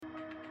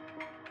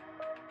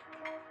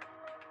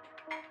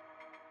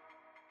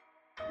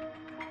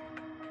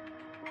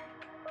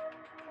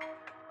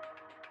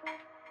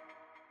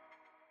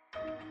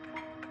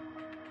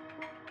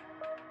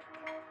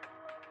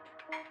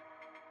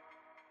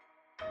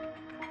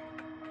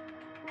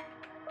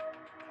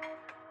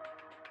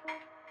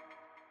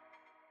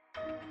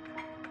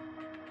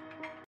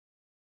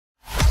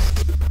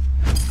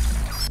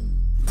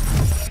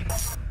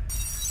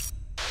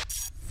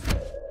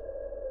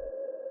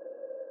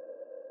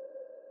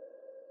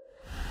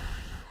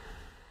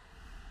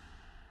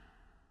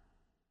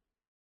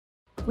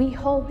We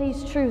hold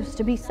these truths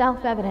to be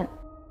self-evident,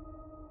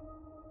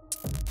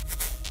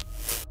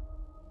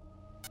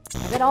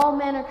 that all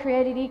men are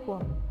created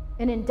equal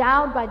and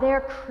endowed by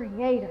their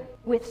Creator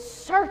with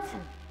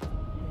certain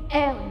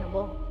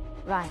alienable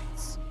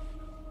rights.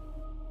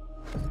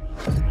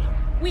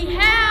 We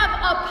have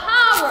a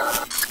power,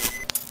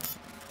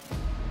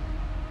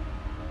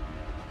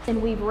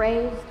 and we've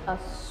raised a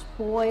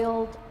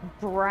spoiled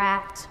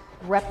brat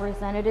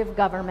representative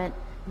government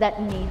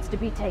that needs to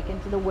be taken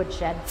to the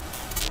woodshed.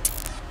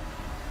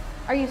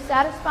 Are you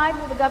satisfied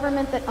with a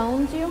government that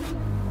owns you?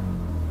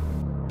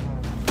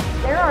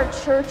 There are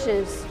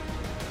churches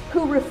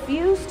who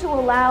refuse to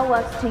allow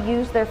us to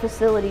use their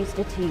facilities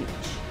to teach.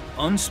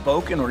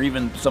 Unspoken or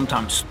even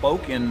sometimes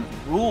spoken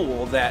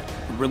rule that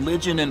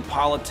religion and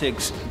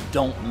politics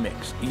don't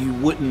mix. You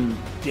wouldn't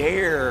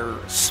dare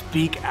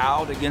speak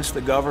out against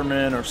the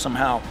government or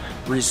somehow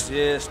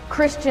resist.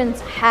 Christians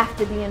have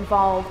to be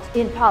involved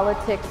in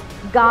politics.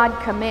 God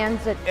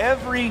commands it.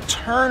 Every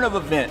turn of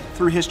event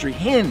through history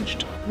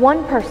hinged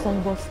One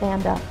person will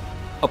stand up,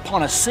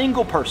 upon a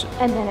single person.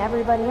 and then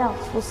everybody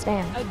else will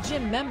stand. A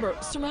gym member,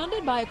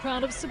 surrounded by a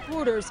crowd of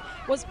supporters,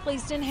 was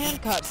placed in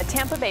handcuffs. A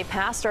Tampa Bay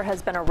pastor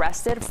has been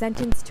arrested.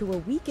 Sentenced to a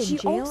week in She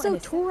jail. also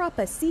and tore up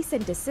a cease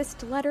and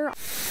desist letter.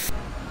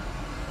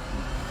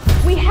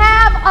 We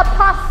have a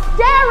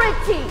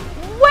posterity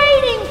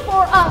waiting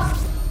for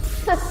us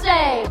to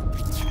say,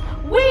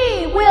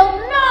 we will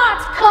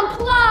not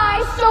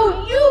comply,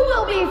 so you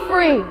will be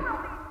free.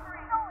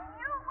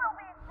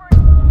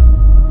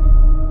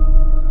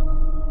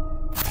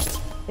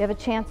 We have a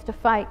chance to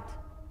fight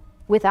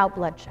without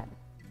bloodshed.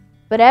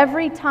 But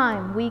every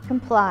time we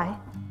comply,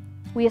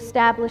 we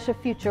establish a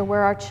future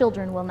where our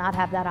children will not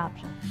have that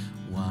option.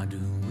 Why do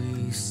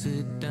we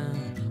sit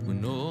down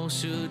when all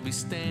should be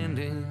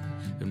standing?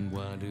 And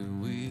why do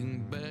we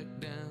back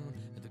down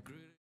at the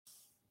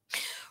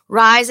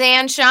Rise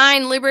and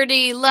shine,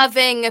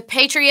 liberty-loving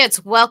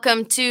patriots.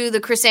 Welcome to the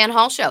Chris Ann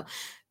Hall Show.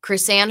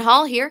 Chris Ann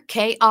Hall here,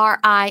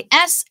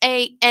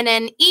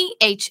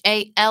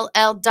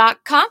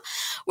 KRISANNEHALL.com,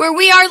 where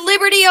we are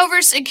liberty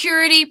over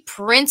security,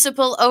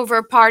 principle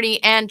over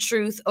party, and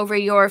truth over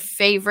your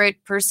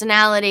favorite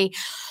personality.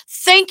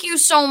 Thank you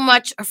so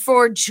much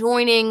for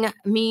joining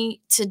me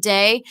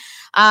today.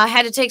 I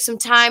had to take some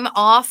time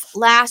off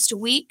last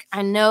week.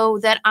 I know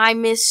that I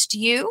missed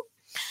you.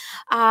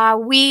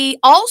 We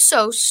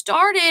also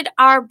started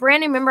our brand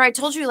new, remember I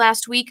told you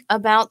last week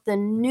about the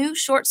new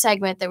short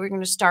segment that we're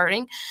going to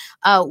starting,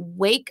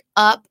 Wake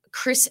Up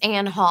Chris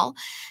Ann Hall.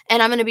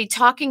 And I'm going to be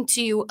talking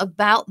to you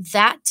about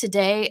that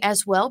today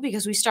as well,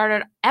 because we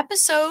started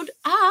episode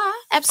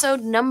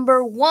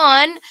number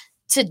 1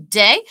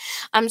 today.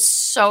 I'm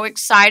so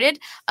excited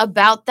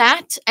about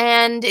that.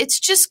 And it's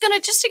just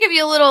to give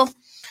you a little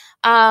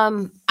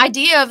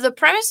idea of the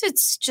premise.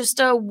 It's just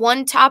a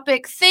one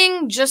topic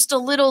thing, just a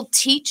little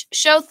teach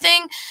show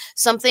thing,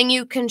 something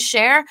you can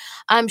share.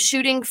 I'm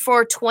shooting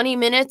for 20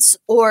 minutes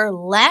or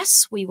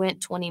less. We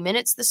went 20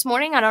 minutes this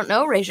morning. I don't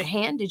know. Raise your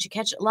hand. Did you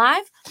catch it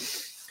live?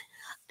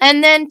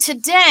 And then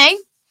today,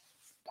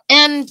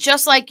 and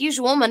just like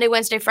usual, Monday,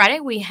 Wednesday, Friday,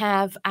 we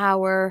have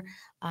our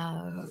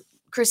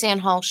Chris Ann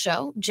Hall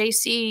show.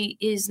 JC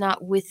is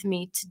not with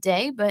me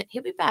today, but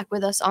he'll be back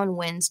with us on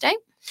Wednesday.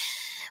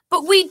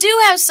 But we do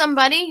have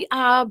somebody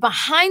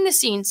behind the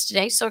scenes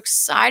today. So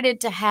excited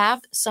to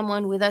have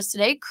someone with us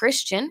today,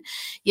 Christian.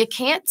 You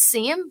can't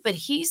see him, but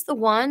he's the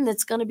one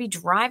that's going to be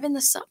driving the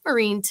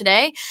submarine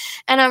today.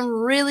 And I'm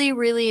really,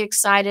 really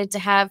excited to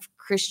have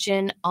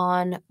Christian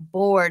on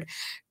board.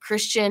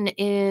 Christian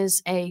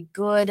is a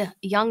good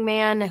young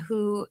man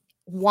who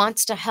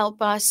wants to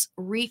help us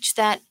reach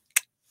that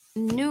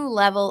new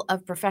level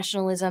of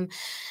professionalism.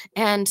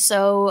 And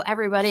so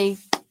everybody,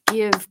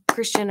 give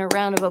Christian a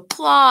round of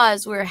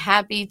applause. We're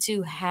happy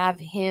to have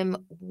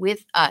him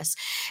with us.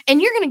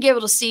 And you're going to be able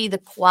to see the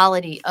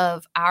quality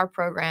of our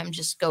program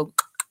just go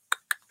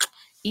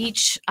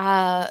each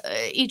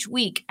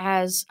week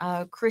as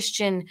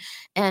Christian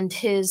and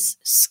his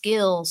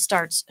skill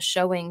starts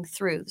showing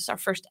through. This is our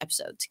first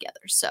episode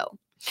together. So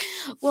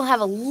we'll have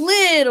a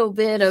little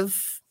bit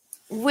of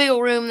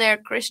wiggle room there,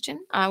 Christian.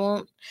 I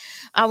won't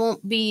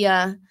be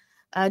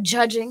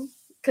judging,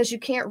 because you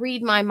can't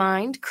read my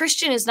mind.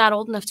 Christian is not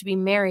old enough to be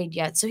married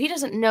yet, so he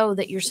doesn't know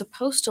that you're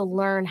supposed to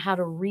learn how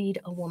to read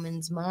a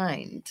woman's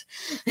mind.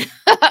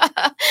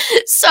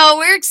 So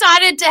we're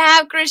excited to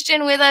have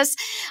Christian with us,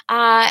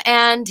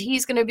 and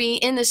he's going to be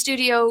in the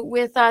studio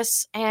with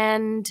us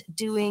and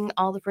doing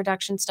all the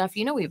production stuff.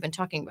 You know, we've been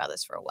talking about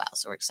this for a while,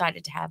 so we're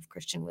excited to have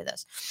Christian with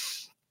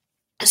us.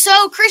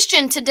 So,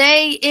 Christian,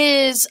 today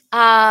is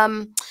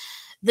the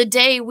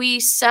day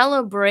we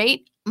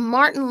celebrate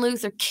Martin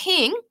Luther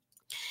King.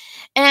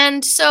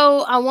 And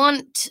so I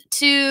want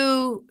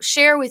to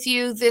share with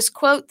you this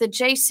quote that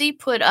JC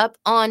put up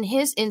on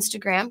his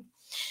Instagram.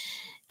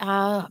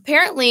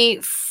 Apparently,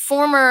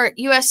 former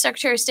U.S.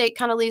 Secretary of State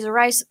Condoleezza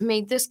Rice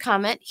made this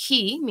comment.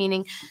 He,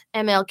 meaning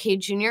MLK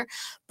Jr.,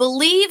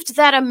 believed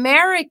that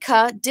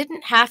America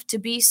didn't have to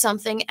be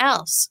something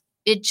else.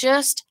 It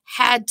just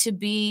had to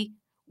be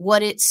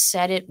what it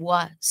said it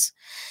was.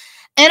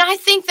 And I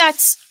think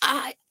that's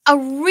a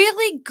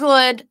really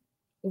good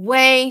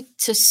way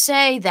to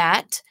say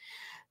that,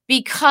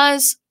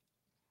 because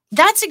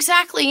that's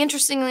exactly,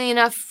 interestingly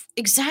enough,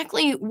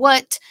 exactly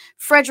what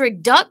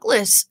Frederick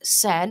Douglass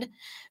said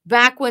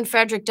back when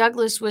Frederick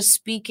Douglass was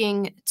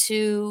speaking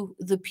to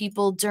the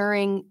people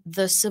during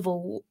the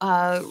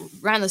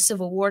around the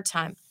Civil War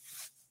time.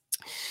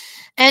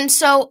 And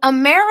so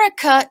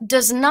America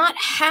does not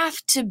have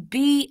to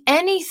be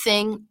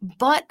anything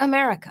but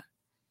America.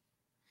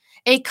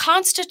 A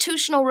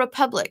constitutional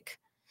republic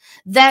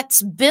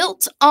that's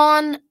built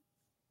on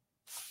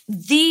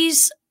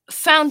these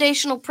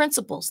foundational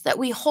principles, that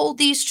we hold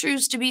these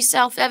truths to be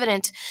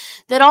self-evident,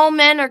 that all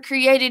men are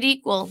created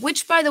equal,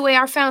 which, by the way,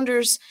 our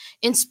founders,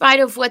 in spite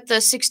of what the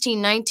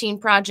 1619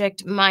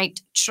 Project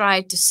might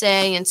try to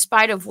say, in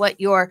spite of what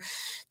your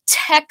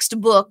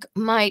textbook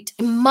might,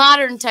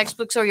 modern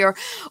textbooks or your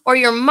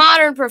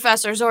modern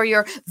professors or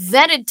your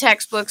vetted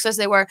textbooks, as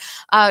they were,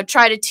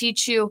 try to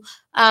teach you,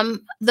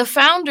 the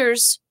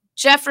founders,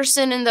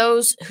 Jefferson and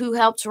those who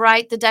helped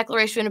write the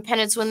Declaration of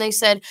Independence, when they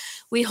said,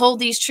 we hold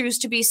these truths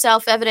to be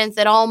self-evident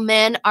that all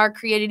men are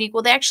created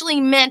equal, they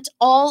actually meant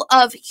all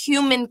of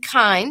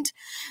humankind,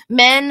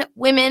 men,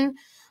 women,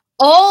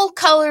 all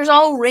colors,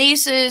 all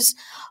races,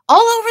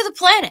 all over the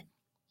planet.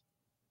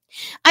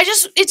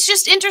 It's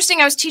just interesting.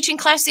 I was teaching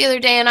class the other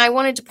day and I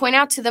wanted to point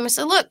out to them, I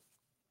said, look,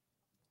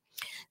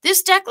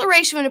 this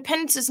Declaration of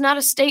Independence is not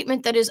a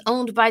statement that is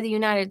owned by the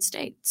United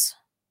States.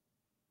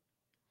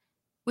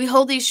 We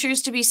hold these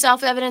truths to be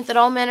self-evident that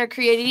all men are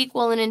created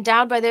equal and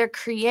endowed by their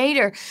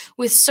Creator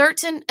with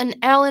certain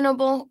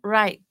inalienable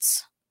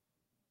rights.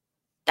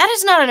 That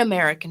is not an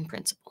American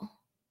principle.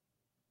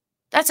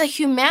 That's a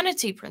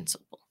humanity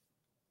principle.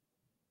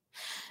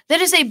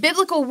 That is a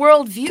biblical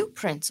worldview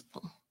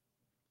principle.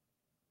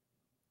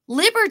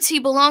 Liberty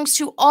belongs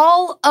to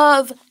all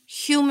of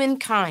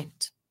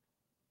humankind.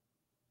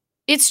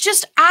 It's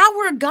just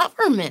our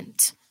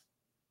government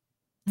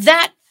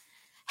that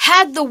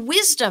had the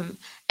wisdom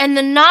and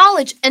the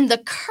knowledge and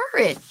the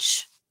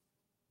courage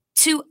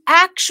to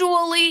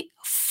actually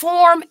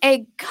form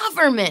a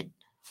government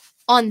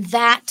on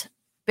that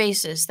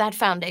basis, that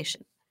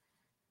foundation.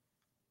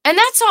 And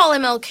that's all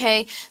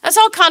MLK, that's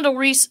all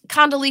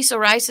Condoleezza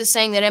Rice is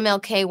saying that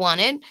MLK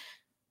wanted,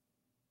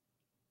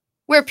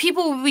 where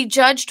people will be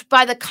judged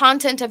by the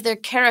content of their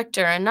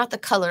character and not the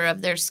color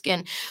of their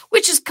skin,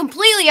 which is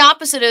completely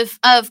opposite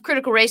of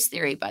critical race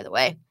theory, by the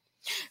way.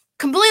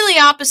 Completely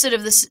opposite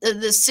of the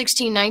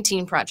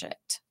 1619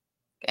 Project.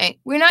 Okay,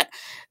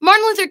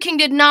 Martin Luther King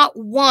did not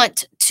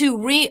want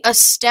to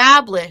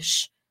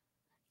reestablish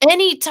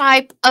any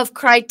type of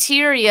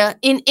criteria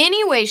in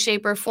any way,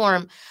 shape, or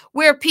form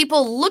where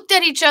people looked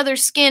at each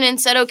other's skin and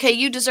said, okay,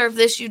 you deserve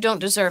this, you don't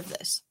deserve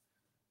this.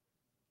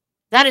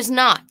 That is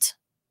not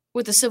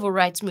what the civil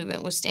rights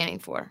movement was standing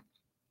for.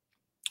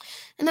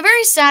 And the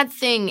very sad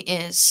thing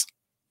is,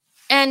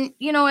 and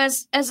you know,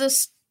 as a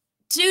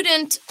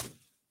student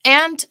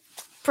and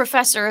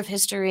professor of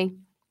history,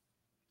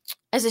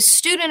 as a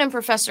student and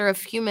professor of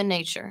human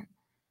nature,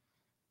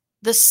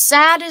 the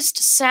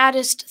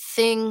saddest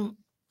thing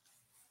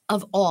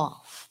of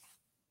all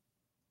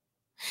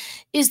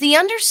is the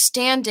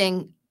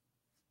understanding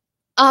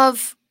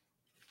of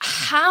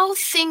how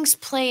things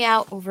play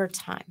out over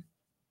time.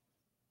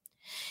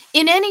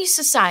 In any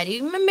society,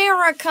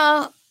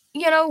 America,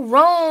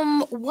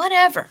 Rome,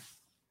 whatever,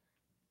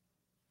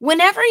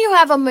 whenever you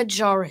have a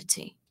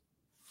majority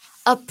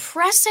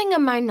oppressing a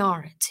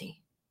minority,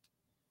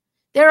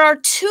 there are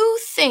two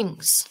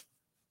things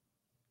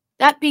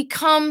that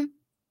become,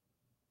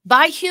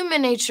 by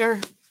human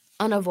nature,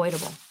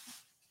 unavoidable.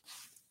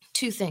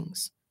 Two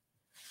things.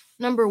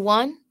 Number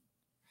one,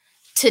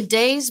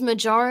 today's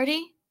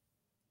majority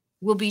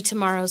will be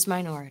tomorrow's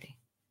minority.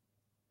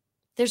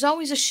 There's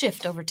always a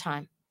shift over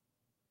time.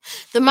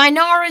 The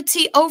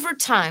minority over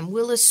time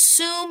will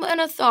assume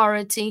an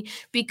authority,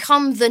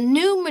 become the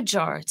new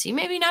majority,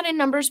 maybe not in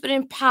numbers, but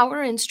in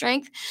power and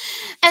strength.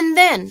 And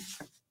then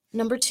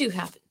number two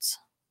happens.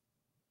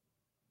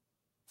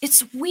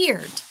 It's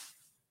weird.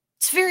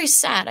 It's very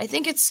sad. I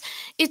think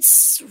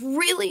it's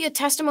really a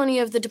testimony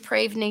of the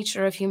depraved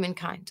nature of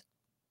humankind.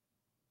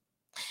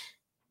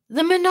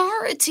 The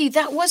minority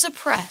that was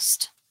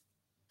oppressed,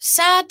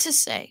 sad to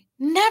say,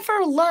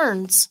 never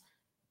learns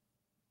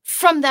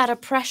from that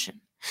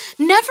oppression.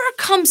 Never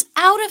comes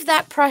out of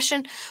that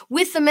oppression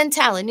with the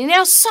mentality.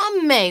 Now,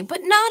 some may,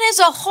 but not as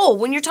a whole.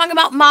 When you're talking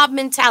about mob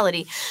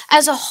mentality,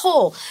 as a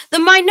whole, the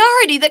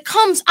minority that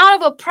comes out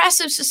of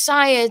oppressive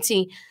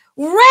society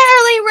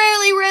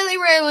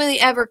rarely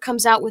ever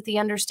comes out with the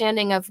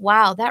understanding of,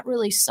 wow, that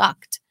really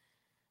sucked.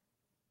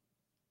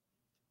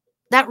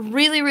 That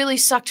really, really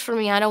sucked for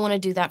me. I don't want to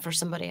do that for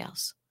somebody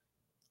else.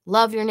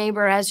 Love your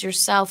neighbor as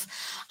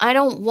yourself. I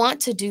don't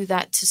want to do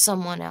that to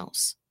someone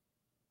else.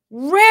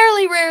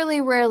 Rarely,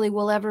 rarely, rarely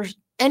will ever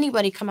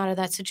anybody come out of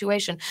that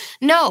situation.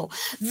 No,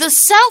 the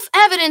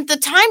self-evident, the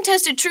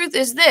time-tested truth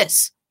is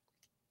this.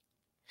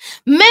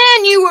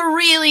 Man, you were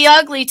really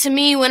ugly to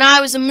me when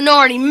I was a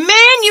minority.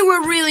 Man, you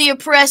were really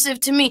oppressive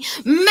to me.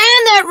 Man,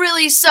 that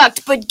really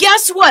sucked. But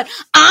guess what?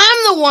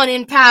 I'm the one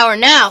in power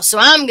now, so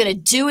I'm going to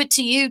do it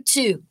to you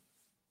too.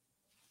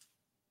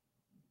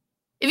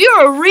 If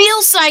you're a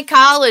real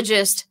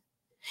psychologist,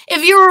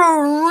 if you're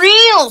a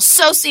real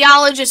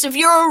sociologist, if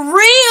you're a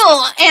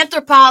real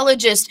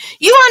anthropologist,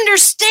 you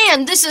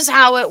understand this is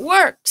how it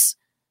works.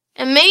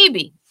 And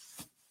maybe,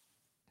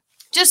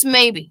 just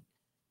maybe,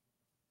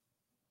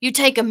 you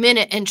take a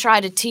minute and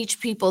try to teach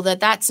people that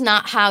that's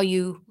not how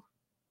you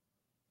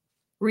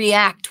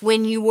react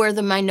when you were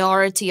the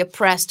minority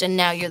oppressed and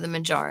now you're the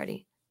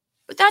majority.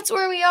 But that's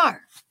where we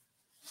are.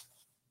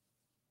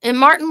 And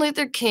Martin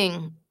Luther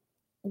King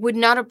would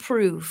not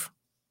approve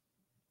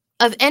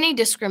of any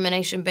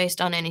discrimination based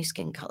on any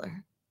skin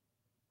color.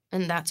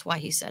 And that's why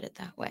he said it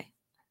that way.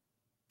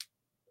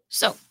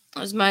 So, that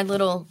was my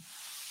little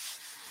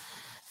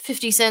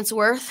 50 cents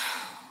worth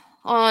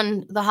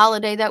on the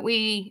holiday that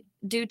we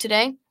do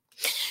today.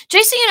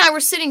 JC and I were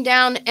sitting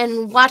down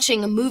and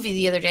watching a movie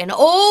the other day, an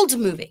old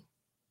movie,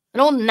 an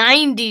old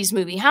 90s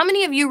movie. How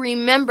many of you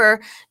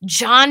remember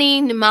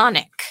Johnny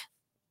Mnemonic?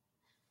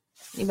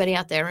 Anybody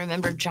out there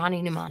remember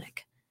Johnny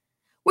Mnemonic?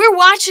 We're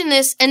watching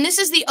this, and this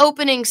is the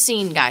opening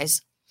scene,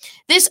 guys.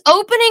 This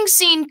opening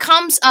scene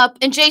comes up,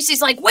 and JC's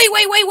like, wait,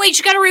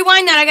 you got to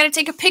rewind that. I got to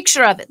take a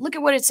picture of it. Look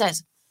at what it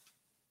says.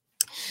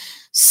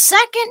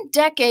 Second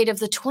decade of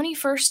the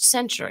 21st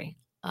century.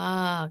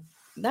 That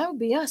would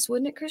be us,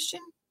 wouldn't it,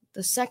 Christian?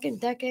 The second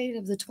decade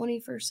of the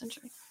 21st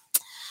century.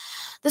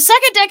 The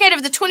second decade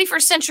of the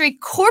 21st century,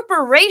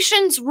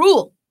 corporations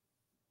rule.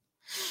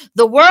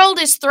 The world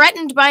is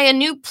threatened by a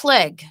new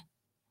plague.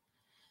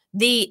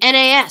 The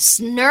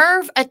NAS,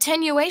 nerve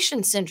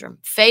attenuation syndrome,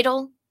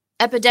 fatal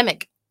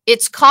epidemic.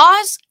 Its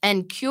cause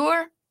and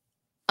cure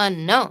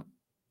unknown.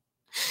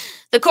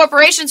 The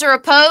corporations are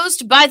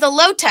opposed by the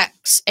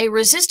low-techs, a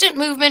resistant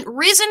movement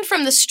risen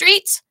from the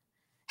streets,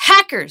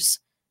 hackers,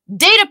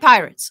 data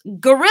pirates,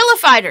 guerrilla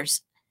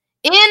fighters,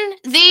 in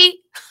the,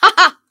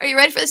 are you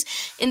ready for this?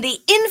 In the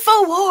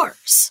info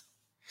wars.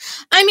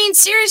 I mean,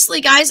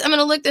 seriously, guys, I'm going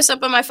to look this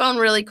up on my phone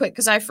really quick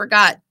because I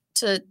forgot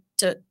to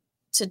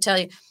tell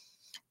you.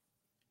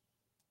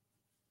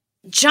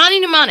 Johnny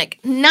Mnemonic,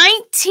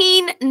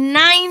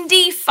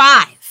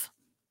 1995.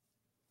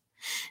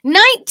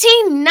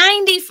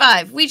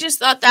 1995. We just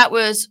thought that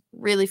was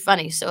really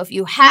funny. So if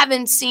you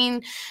haven't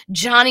seen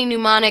Johnny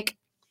Mnemonic,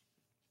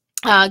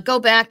 go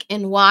back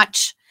and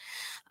watch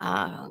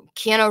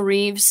Keanu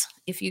Reeves,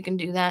 if you can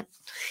do that.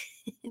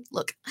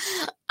 Look,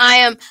 I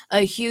am a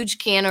huge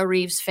Keanu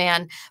Reeves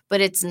fan, but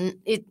it's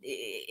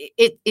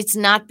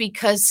not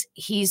because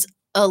he's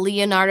a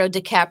Leonardo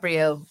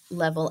DiCaprio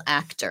level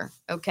actor,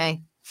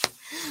 okay?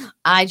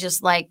 I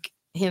just like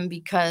him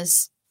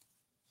because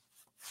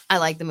I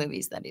like the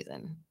movies that he's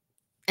in.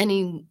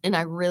 And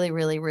I really,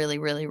 really, really,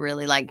 really,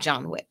 really like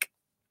John Wick.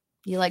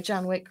 You like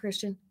John Wick,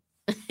 Christian?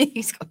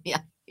 He's going,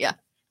 yeah.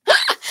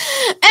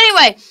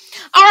 Anyway,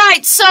 all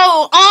right, so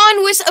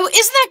on with, isn't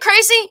that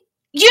crazy?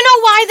 You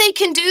know why they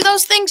can do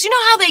those things? You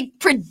know how they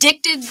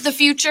predicted the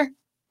future?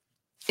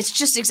 It's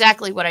just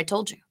exactly what I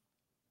told you.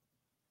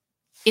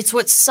 It's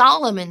what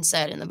Solomon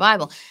said in the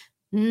Bible.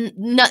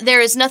 There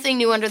is nothing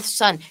new under the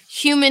sun.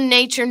 Human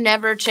nature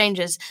never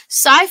changes.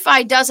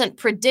 Sci-fi doesn't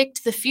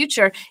predict the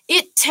future.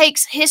 It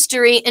takes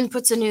history and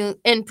puts new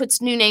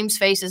names,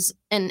 faces,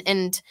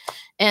 and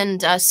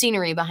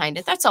scenery behind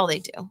it. That's all they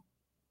do,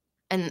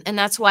 and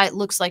that's why it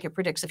looks like it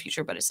predicts the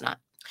future, but it's not.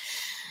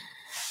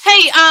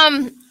 Hey,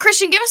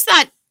 Christian, give us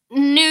that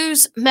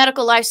news,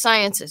 medical, life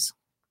sciences.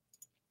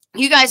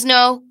 You guys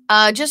know,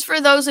 just for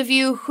those of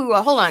you who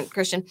hold on,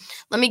 Christian,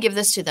 let me give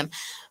this to them.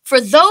 For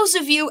those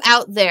of you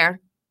out there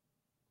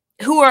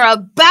who are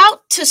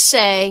about to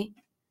say,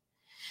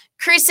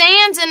 Chris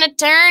Ann's an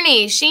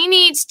attorney. She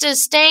needs to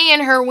stay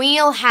in her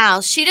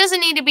wheelhouse. She doesn't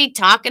need to be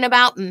talking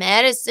about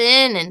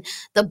medicine and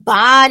the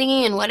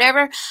body and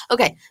whatever.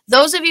 Okay,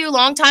 those of you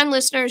longtime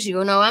listeners,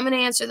 you know I'm going to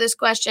answer this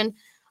question.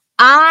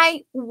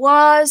 I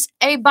was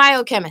a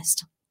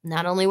biochemist.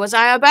 Not only was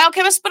I a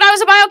biochemist, but I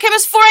was a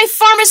biochemist for a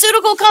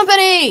pharmaceutical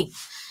company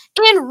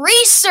in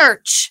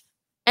research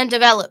and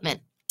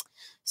development.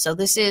 So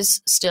this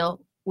is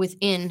still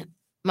within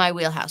my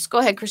wheelhouse. Go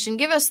ahead, Christian.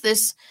 Give us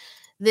this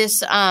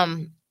is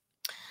on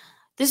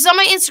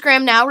my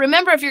Instagram now.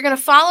 Remember, if you're going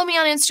to follow me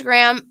on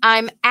Instagram,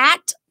 I'm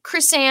at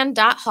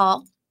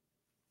chrisann.hall.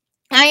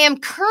 I am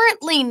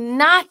currently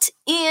not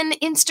in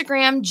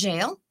Instagram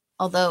jail,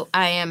 although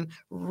I am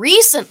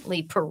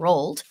recently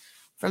paroled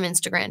from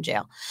Instagram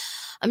jail.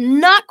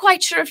 I'm not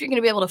quite sure if you're going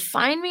to be able to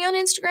find me on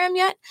Instagram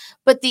yet,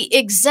 but the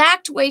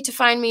exact way to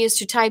find me is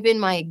to type in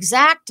my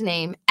exact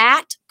name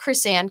at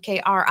Chrisann,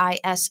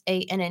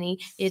 Krisanne.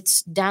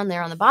 It's down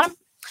there on the bottom.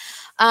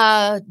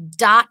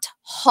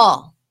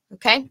 .hall.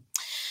 Okay.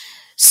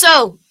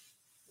 So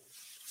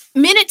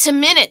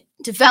minute-to-minute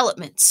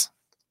developments.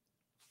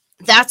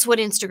 That's what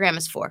Instagram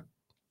is for.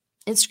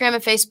 Instagram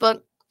and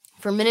Facebook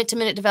for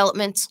minute-to-minute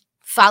developments.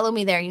 Follow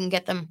me there. You can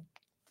get them,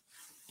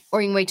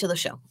 or you can wait till the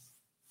show.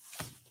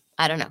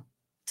 I don't know.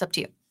 It's up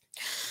to you.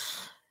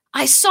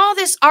 I saw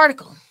this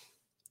article.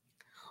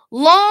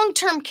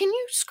 Long-term, can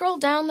you scroll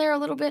down there a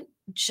little bit?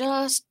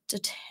 Just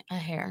a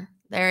hair.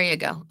 There you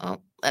go.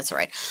 Oh, that's all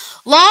right.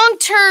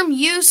 Long-term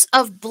use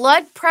of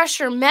blood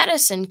pressure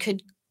medicine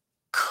could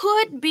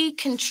be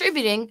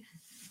contributing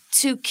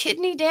to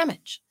kidney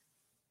damage.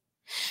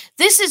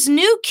 This is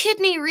new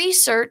kidney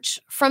research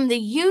from the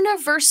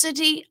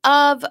University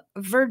of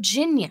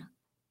Virginia.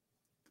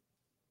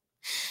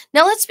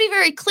 Now, let's be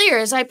very clear,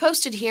 as I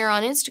posted here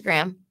on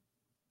Instagram,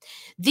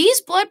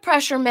 these blood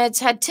pressure meds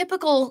had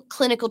typical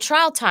clinical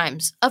trial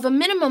times of a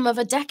minimum of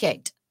a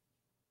decade,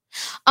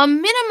 a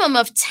minimum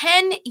of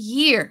 10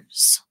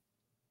 years,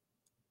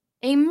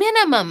 a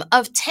minimum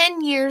of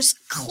 10 years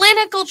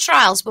clinical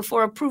trials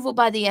before approval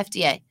by the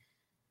FDA,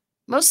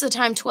 most of the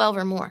time 12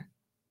 or more.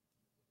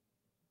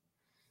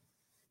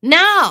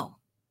 Now,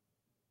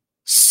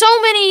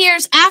 so many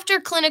years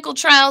after clinical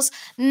trials,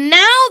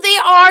 now they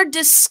are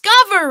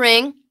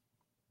discovering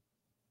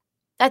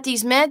that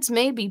these meds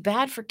may be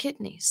bad for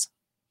kidneys.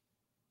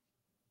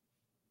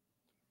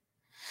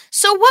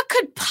 So what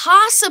could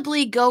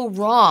possibly go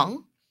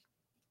wrong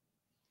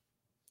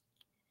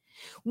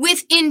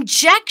with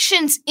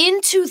injections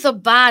into the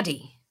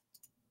body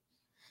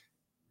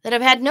that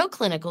have had no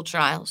clinical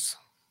trials?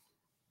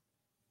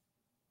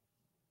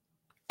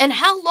 And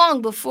how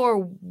long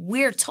before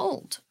we're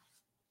told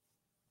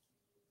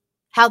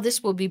how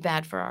this will be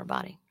bad for our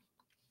body?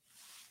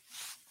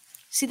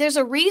 See, there's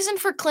a reason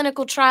for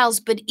clinical trials,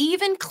 but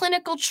even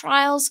clinical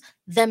trials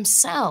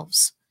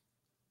themselves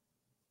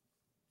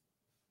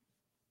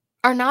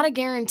are not a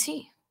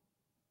guarantee.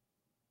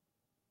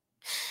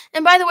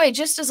 And by the way,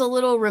 just as a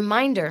little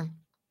reminder,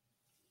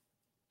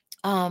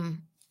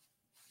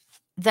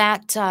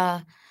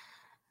 that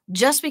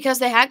just because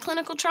they had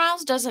clinical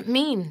trials doesn't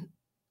mean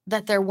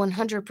that they're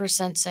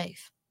 100%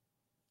 safe.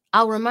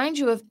 I'll remind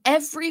you of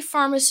every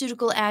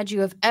pharmaceutical ad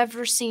you have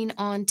ever seen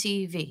on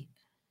TV,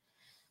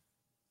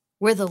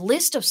 where the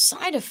list of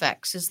side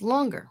effects is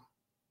longer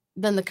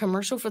than the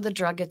commercial for the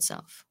drug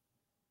itself.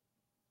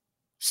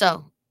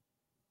 So,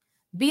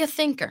 be a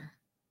thinker.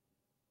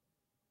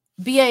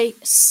 Be a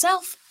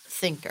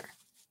self-thinker.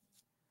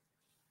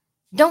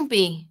 Don't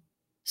be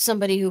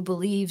somebody who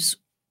believes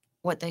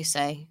what they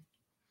say.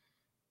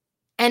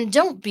 And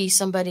don't be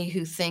somebody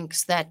who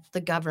thinks that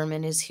the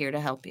government is here to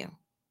help you.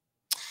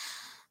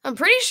 I'm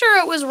pretty sure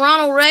it was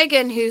Ronald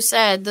Reagan who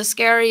said the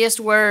scariest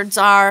words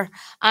are,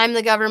 "I'm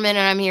the government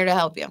and I'm here to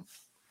help you."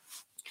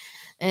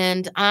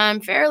 And I'm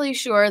fairly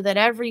sure that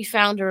every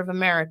founder of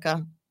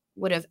America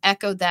would have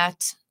echoed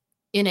that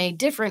in a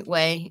different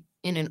way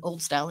in an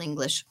old style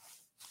English.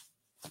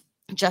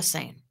 Just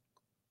saying.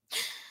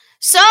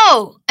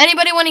 So,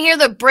 anybody want to hear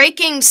the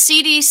breaking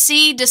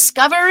CDC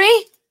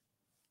discovery?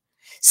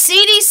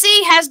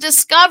 CDC has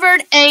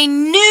discovered a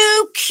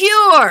new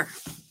cure.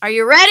 Are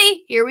you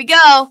ready? Here we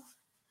go.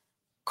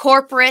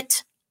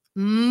 Corporate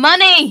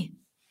money.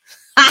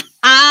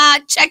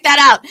 Check that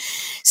out.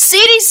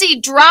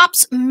 CDC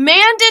drops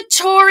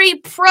mandatory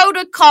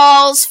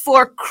protocols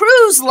for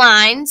cruise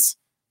lines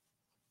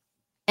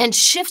and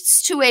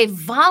shifts to a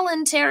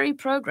voluntary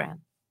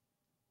program.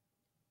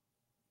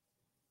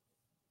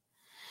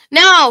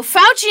 Now,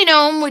 Fauci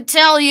Gnome would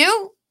tell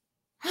you,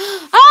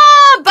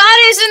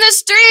 bodies in the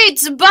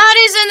streets,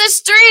 bodies in the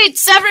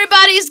streets.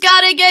 Everybody's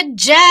got to get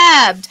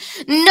jabbed.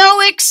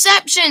 No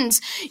exceptions.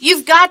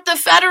 You've got the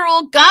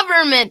federal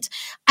government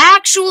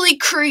actually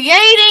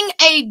creating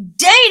a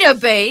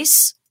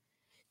database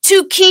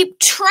to keep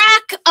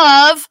track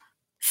of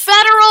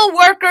federal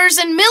workers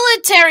and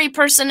military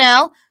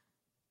personnel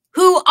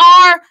who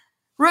are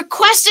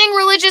requesting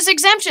religious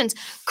exemptions,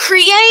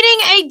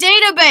 creating a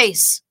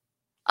database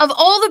of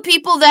all the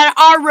people that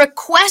are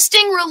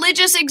requesting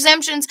religious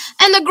exemptions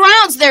and the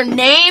grounds, their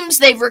names,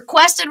 they've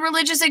requested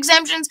religious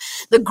exemptions,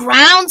 the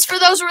grounds for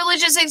those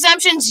religious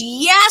exemptions.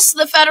 Yes,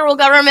 the federal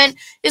government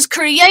is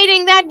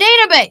creating that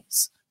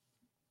database.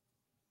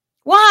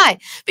 Why?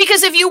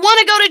 Because if you want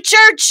to go to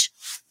church,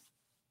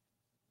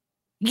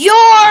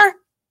 you're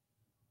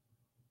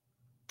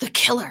the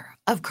killer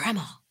of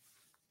grandma.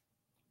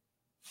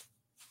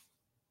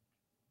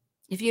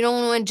 If you don't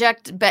want to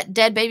inject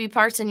dead baby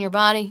parts in your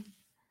body,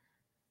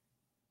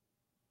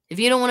 if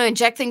you don't want to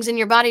inject things in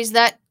your bodies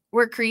that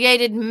were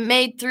created,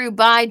 made through,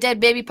 by dead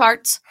baby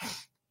parts,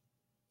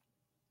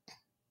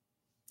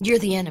 you're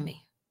the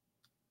enemy.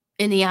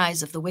 In the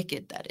eyes of the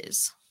wicked, that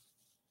is.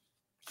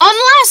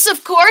 Unless,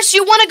 of course,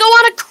 you want to go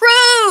on a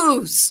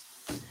cruise.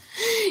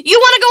 You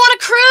want to go on a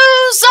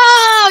cruise?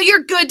 Oh,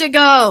 you're good to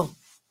go.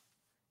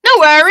 No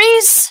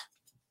worries.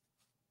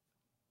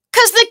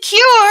 Because the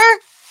cure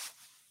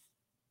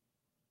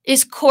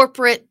is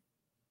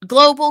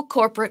global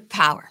corporate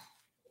power.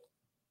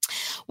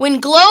 When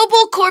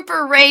global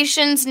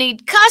corporations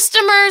need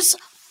customers,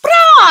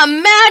 a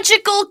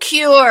magical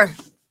cure.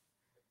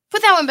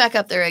 Put that one back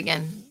up there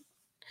again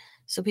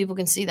so people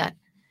can see that.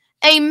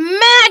 A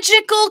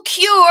magical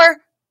cure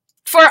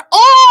for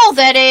all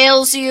that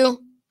ails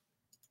you.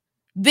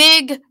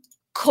 Big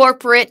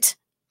corporate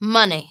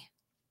money.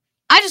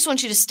 I just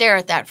want you to stare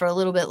at that for a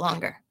little bit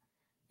longer.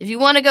 If you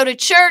want to go to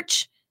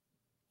church,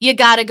 you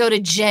got to go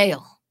to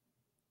jail.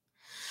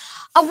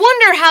 I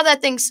wonder how that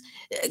thinks.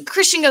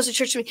 Christian goes to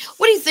church with me.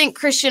 What do you think,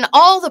 Christian?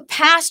 All the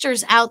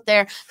pastors out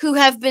there who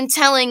have been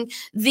telling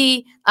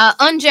the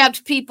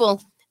unjabbed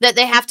people that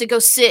they have to go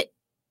sit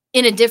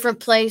in a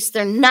different place.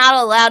 They're not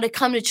allowed to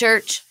come to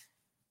church.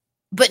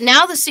 But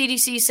now the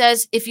CDC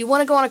says if you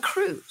want to go on a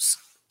cruise,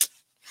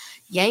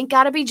 you ain't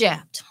got to be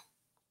jabbed.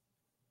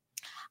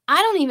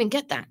 I don't even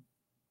get that.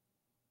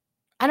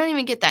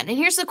 And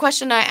here's the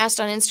question I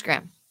asked on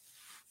Instagram.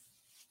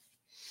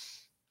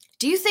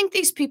 Do you think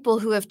these people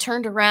who have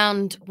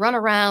run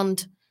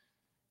around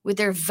with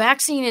their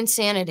vaccine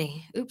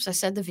insanity, oops, I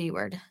said the V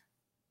word,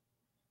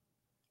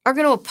 are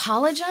going to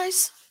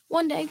apologize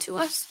one day to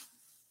us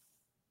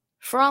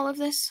for all of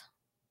this?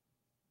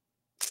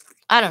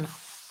 I don't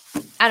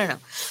know.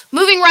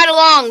 Moving right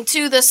along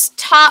to this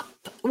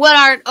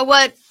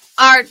what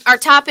our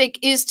topic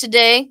is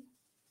today,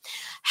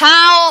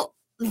 how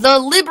the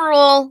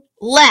liberal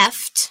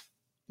left,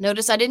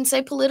 notice I didn't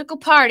say political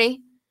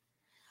party,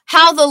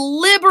 how the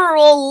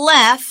liberal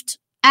left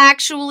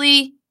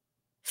actually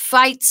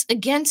fights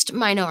against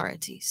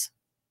minorities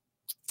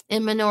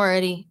and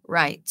minority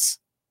rights.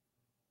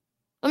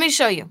 Let me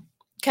show you,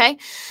 okay?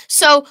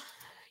 So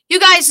you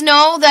guys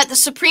know that the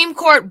Supreme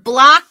Court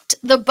blocked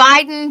the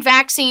Biden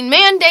vaccine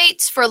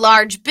mandates for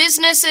large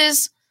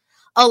businesses,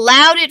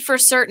 allowed it for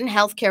certain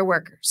healthcare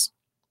workers.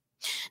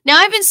 Now,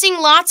 I've been seeing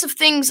lots of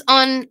things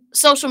on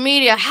social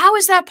media. How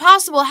is that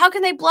possible? How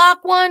can they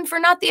block one for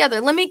not the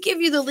other? Let me give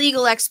you the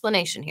legal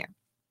explanation here.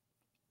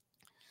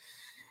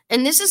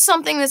 And this is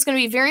something that's going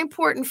to be very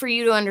important for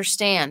you to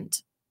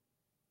understand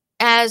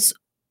as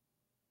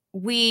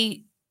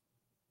we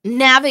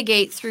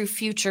navigate through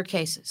future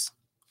cases.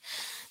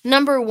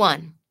 Number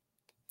one,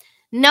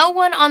 no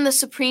one on the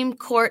Supreme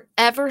Court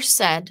ever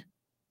said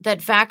that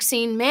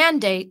vaccine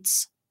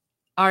mandates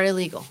are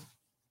illegal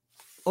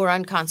or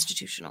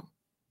unconstitutional.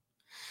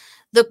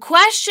 The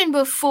question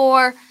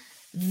before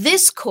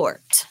this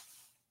court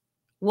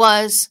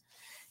was,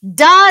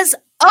 does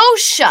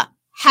OSHA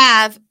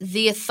have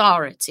the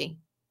authority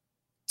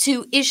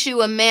to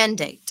issue a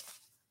mandate?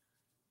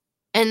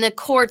 And the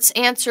court's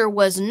answer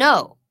was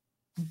no,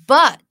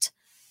 but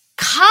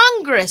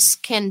Congress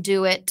can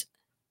do it,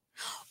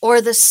 or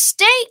the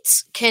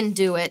states can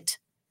do it,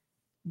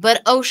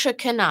 but OSHA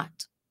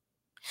cannot.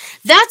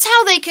 That's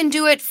how they can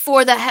do it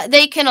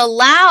they can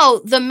allow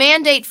the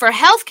mandate for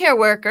healthcare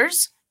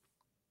workers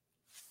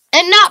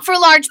and not for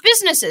large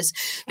businesses,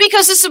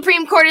 because the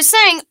Supreme Court is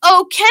saying,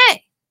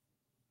 okay,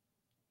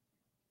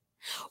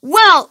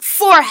 well,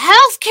 for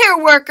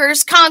healthcare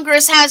workers,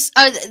 Congress has,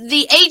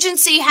 the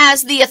agency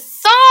has the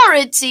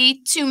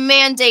authority to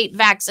mandate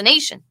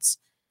vaccinations.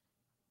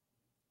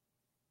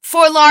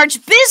 For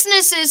large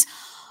businesses,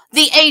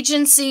 the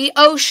agency,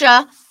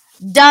 OSHA,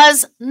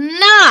 does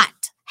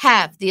not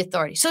have the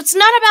authority. So it's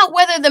not about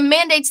whether the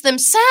mandates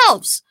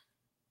themselves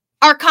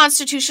are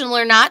constitutional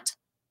or not.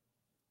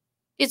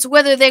 It's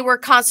whether they were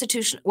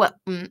constitutional. Well,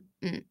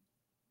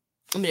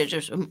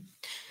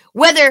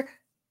 whether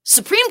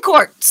Supreme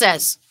Court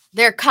says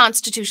they're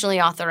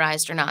constitutionally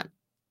authorized or not.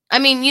 I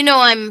mean, you know,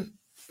 I'm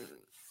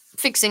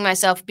fixing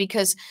myself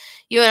because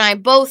you and I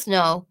both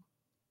know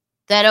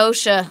that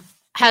OSHA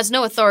has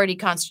no authority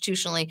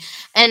constitutionally,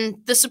 and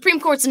the Supreme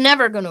Court's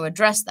never going to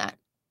address that.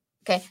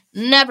 Okay?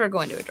 Never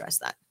going to address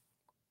that.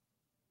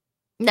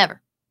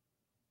 Never.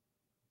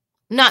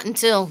 Not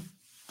until,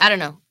 I don't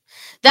know.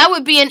 That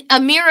would be a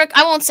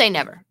miracle. I won't say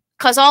never,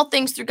 because all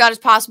things through God is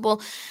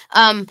possible.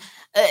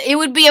 It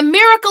would be a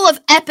miracle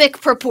of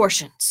epic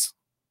proportions.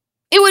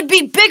 It would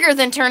be bigger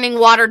than turning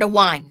water to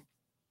wine.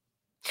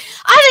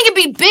 I think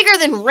it'd be bigger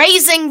than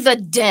raising the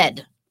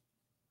dead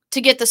to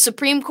get the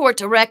Supreme Court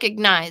to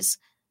recognize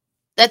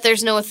that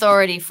there's no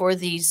authority for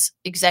these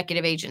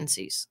executive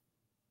agencies.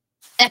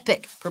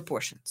 Epic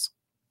proportions.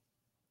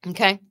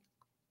 Okay?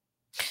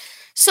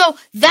 So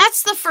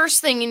that's the first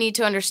thing you need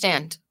to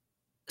understand.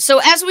 So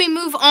as we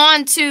move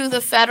on to the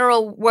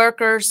federal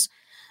workers,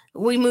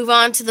 we move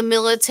on to the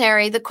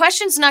military, the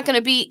question's not going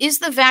to be, is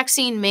the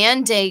vaccine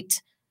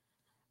mandate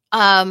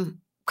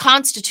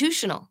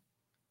constitutional?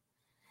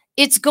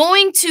 It's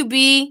going to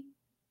be,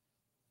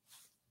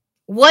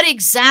 what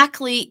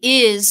exactly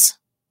is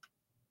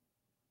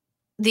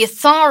the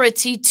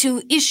authority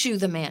to issue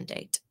the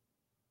mandate?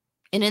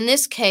 And in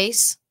this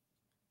case,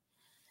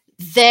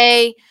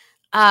 they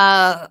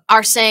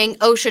are saying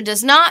OSHA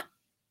does not,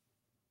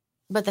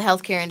 but the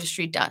healthcare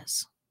industry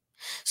does.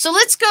 So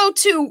let's go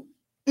to,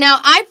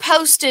 now I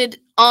posted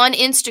on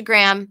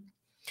Instagram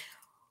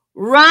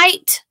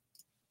right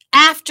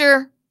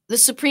after the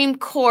Supreme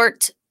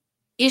Court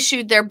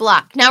issued their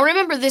block. Now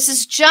remember, this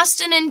is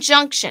just an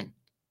injunction,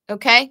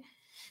 Okay?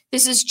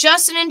 This is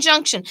just an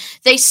injunction.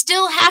 They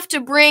still have to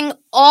bring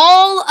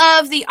all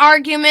of the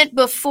argument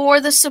before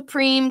the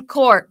Supreme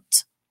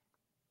Court.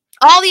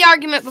 All the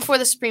argument before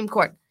the Supreme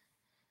Court.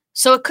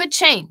 So it could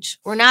change.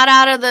 We're not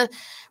out of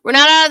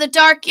the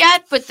dark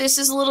yet, but this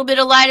is a little bit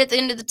of light at the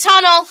end of the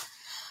tunnel.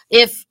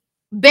 If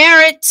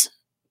Barrett,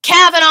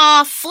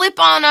 Kavanaugh flip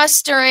on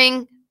us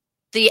during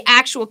the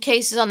actual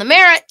cases on the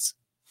merits,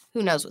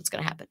 who knows what's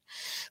going to happen.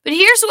 But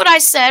here's what I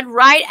said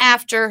right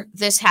after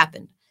this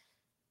happened.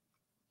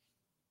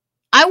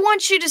 I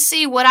want you to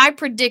see what I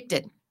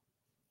predicted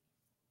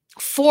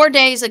 4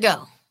 days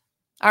ago.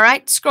 All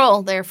right,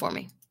 scroll there for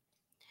me.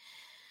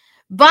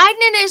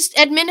 Biden and his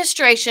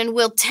administration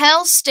will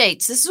tell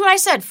states, this is what I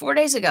said 4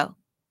 days ago,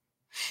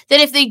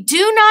 that if they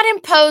do not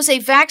impose a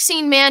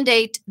vaccine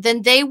mandate,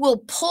 then they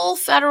will pull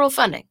federal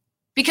funding.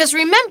 Because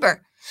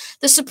remember,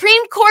 the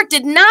Supreme Court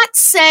did not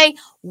say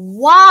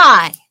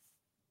why.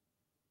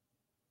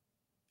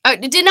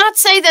 It did not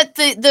say that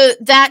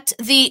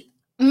the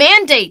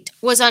mandate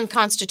was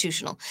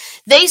unconstitutional.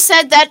 They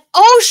said that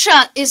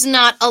OSHA is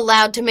not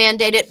allowed to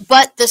mandate it,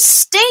 but the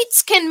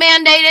states can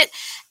mandate it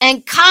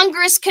and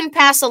Congress can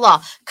pass a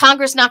law.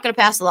 Congress not going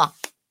to pass a law.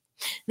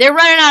 They're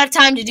running out of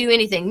time to do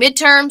anything.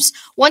 Midterms,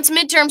 once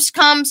midterms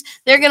comes,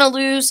 they're going to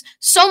lose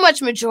so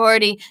much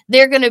majority,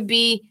 they're going to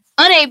be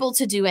unable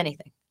to do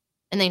anything.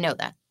 And they know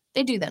that.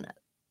 They do that.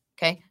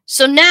 Okay?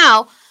 So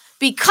now,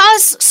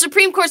 because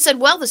Supreme Court said,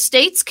 well, the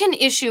states can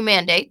issue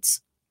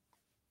mandates,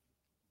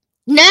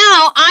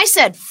 now I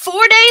said 4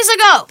 days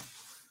ago,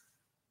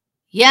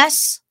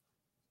 yes,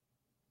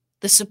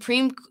 the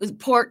Supreme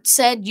Court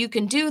said you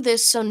can do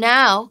this, so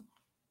now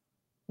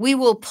we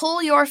will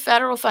pull your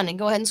federal funding.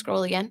 Go ahead and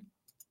scroll again.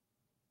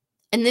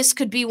 And this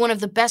could be one of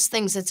the best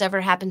things that's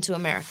ever happened to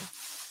America.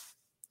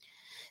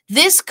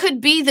 This could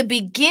be the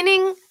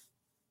beginning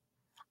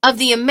of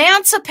the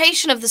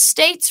emancipation of the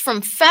states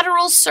from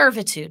federal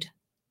servitude.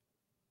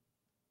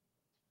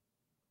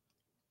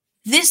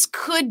 This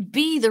could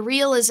be the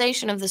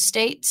realization of the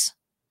states.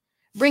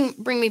 Bring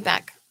me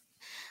back.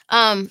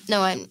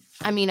 No,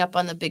 I mean up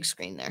on the big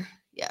screen there.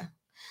 Yeah.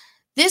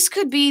 This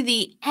could be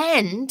the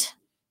end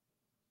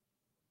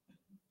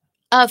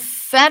of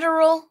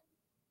federal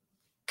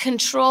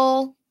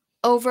control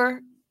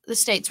over the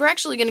states. We're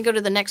actually going to go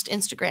to the next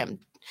Instagram.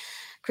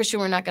 Christian,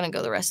 we're not going to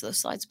go the rest of those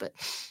slides, but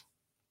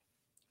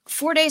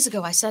 4 days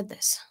ago, I said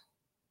this.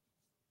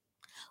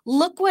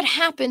 Look what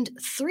happened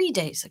 3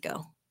 days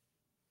ago.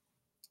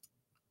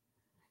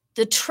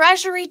 The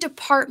Treasury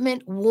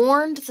Department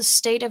warned the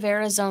state of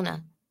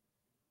Arizona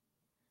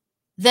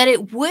that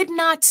it would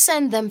not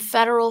send them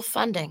federal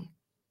funding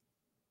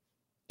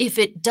if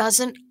it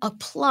doesn't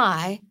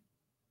apply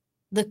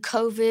the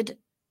COVID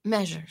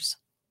measures.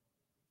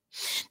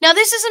 Now,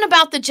 this isn't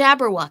about the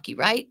Jabberwocky,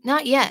 right?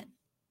 Not yet.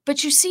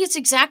 But you see, it's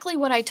exactly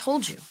what I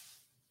told you.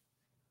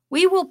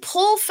 We will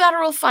pull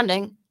federal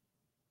funding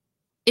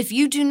if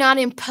you do not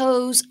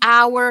impose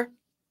our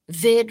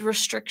vid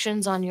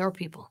restrictions on your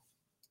people.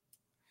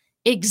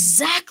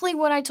 Exactly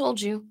what I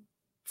told you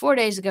 4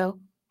 days ago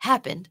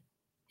happened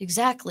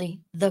exactly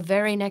the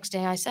very next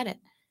day I said it.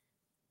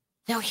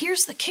 Now,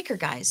 here's the kicker,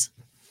 guys.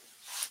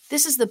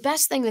 This is the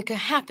best thing that could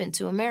happen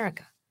to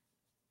America.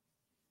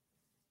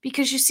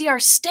 Because you see, our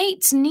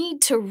states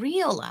need to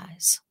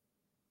realize,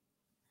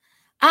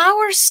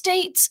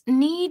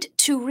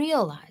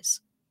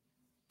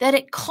 that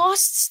it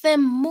costs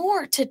them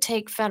more to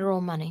take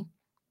federal money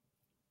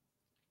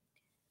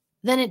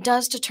than it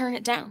does to turn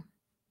it down.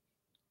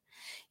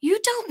 You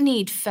don't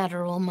need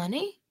federal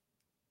money.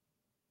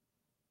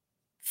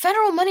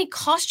 Federal money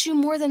costs you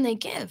more than they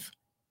give.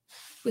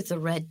 With the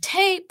red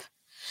tape,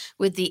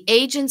 with the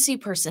agency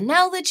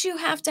personnel that you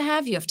have to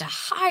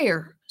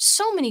hire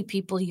so many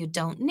people you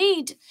don't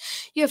need.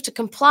 You have to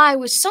comply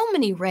with so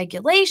many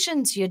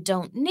regulations you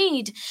don't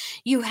need.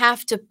 You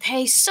have to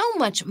pay so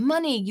much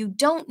money you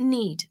don't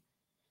need.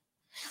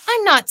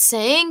 I'm not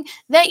saying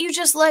that you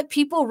just let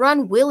people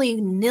run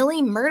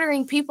willy-nilly,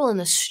 murdering people in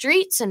the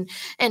streets and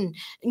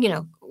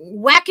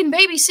whacking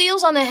baby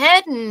seals on the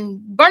head and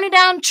burning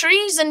down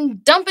trees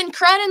and dumping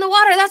crud in the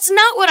water. That's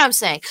not what I'm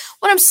saying.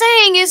 What I'm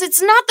saying is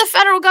it's not the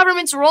federal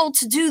government's role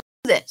to do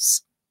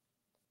this.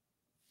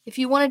 If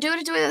you want to do it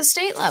at the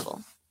state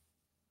level.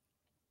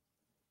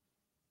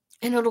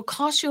 And it'll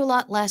cost you a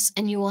lot less,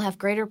 and you will have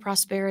greater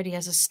prosperity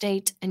as a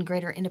state and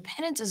greater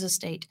independence as a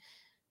state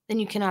than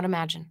you cannot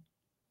imagine.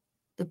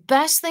 The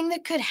best thing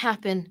that could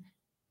happen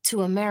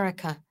to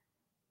America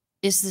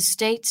is the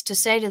states to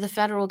say to the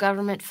federal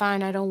government,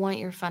 fine, I don't want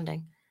your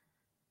funding.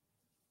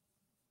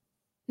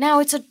 Now,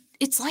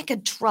 it's like a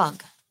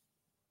drug.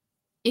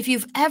 If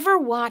you've ever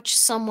watched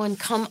someone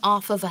come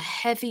off of a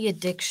heavy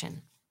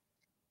addiction,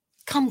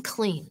 come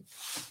clean,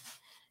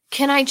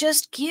 can I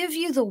just give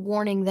you the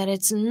warning that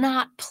it's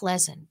not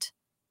pleasant?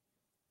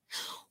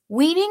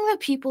 Weaning the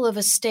people of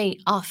a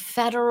state off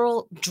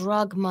federal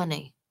drug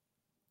money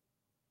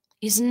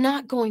is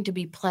not going to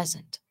be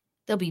pleasant.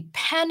 There'll be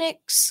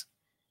panics.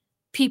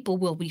 People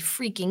will be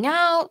freaking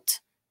out.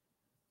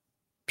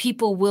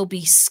 People will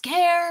be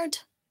scared.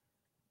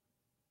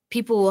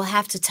 People will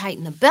have to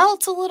tighten the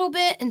belt a little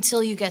bit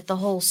until you get the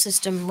whole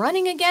system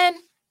running again.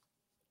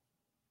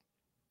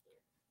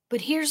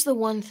 But here's the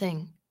one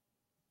thing.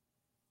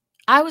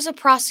 I was a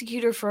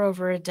prosecutor for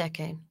over a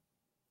decade.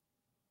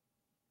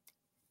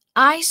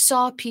 I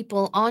saw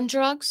people on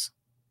drugs.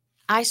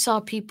 I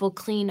saw people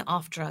clean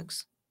off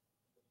drugs.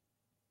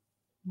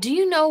 Do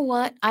you know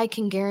what I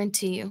can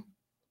guarantee you?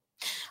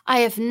 I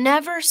have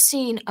never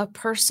seen a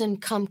person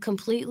come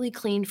completely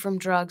clean from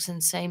drugs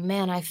and say,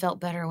 man, I felt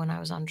better when I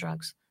was on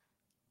drugs.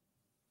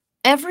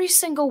 Every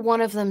single one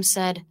of them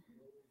said,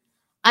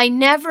 I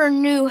never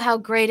knew how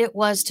great it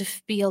was to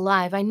be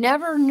alive. I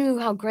never knew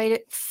how great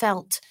it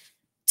felt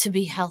to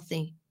be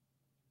healthy.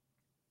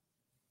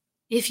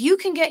 If you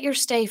can get your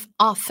state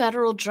off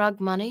federal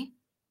drug money,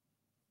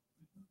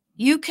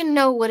 you can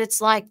know what it's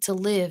like to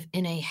live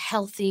in a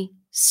healthy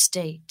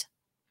state.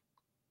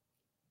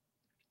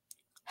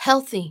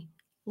 Healthy,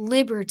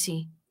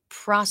 liberty,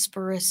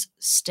 prosperous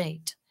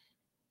state.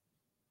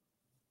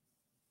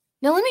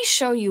 Now let me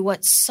show you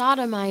what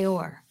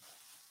Sotomayor,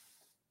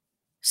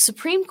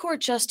 Supreme Court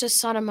Justice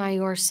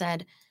Sotomayor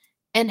said,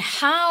 and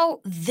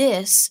how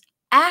this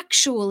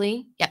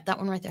actually, that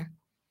one right there,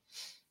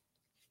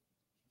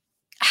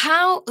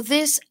 how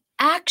this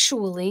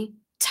actually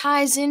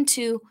ties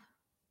into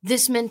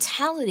this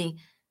mentality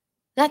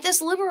that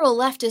this liberal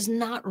left is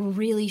not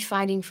really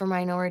fighting for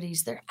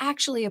minorities. They're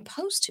actually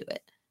opposed to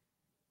it.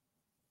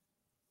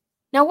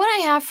 Now, what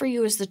I have for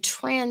you is the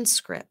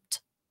transcript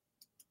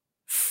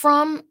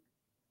from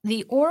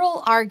the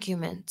oral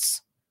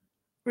arguments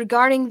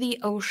regarding the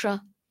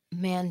OSHA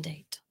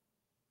mandate.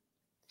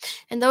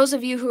 And those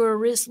of you who are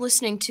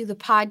listening to the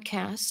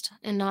podcast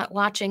and not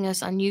watching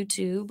us on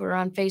YouTube or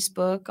on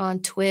Facebook, on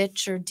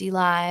Twitch or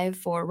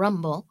DLive or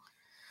Rumble,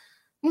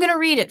 I'm going to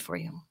read it for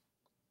you.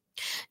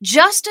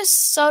 Justice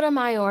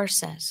Sotomayor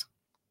says,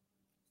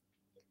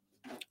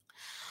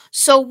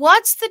 so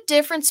what's the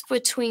difference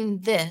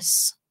between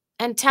this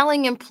and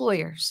telling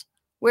employers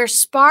where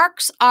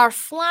sparks are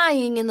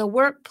flying in the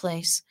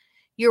workplace,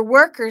 your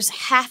workers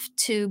have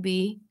to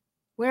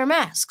wear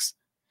masks?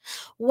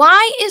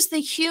 Why is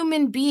the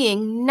human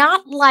being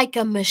not like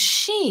a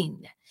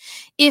machine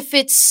if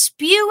it's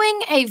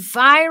spewing a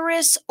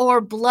virus or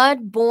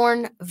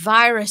blood-borne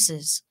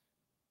viruses?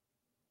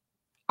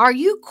 Are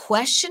you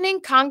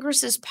questioning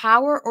Congress's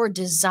power or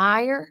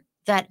desire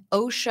that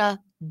OSHA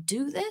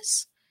do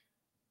this?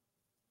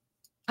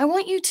 I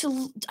want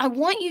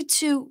you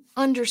to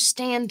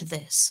understand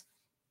this.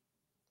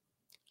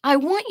 I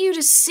want you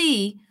to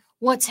see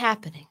what's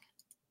happening.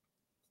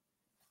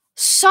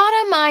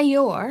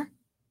 Sotomayor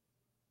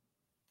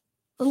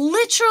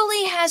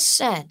literally has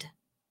said,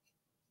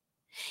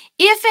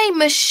 if a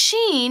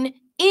machine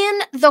in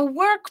the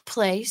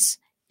workplace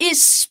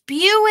is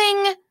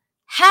spewing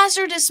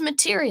hazardous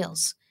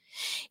materials,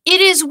 it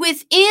is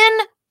within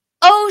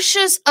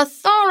OSHA's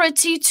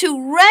authority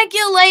to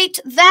regulate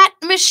that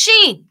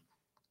machine.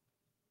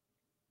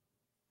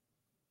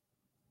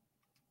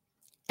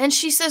 And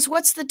she says,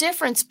 what's the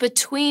difference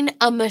between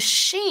a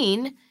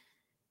machine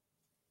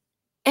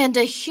and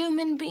a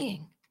human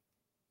being?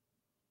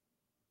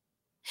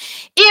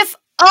 If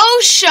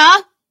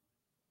OSHA,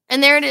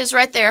 and there it is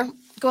right there.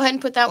 Go ahead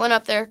and put that one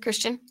up there,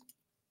 Christian.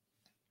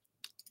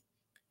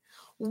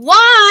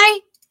 Why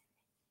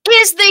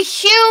is the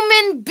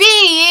human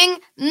being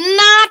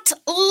not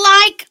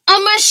like a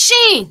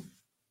machine?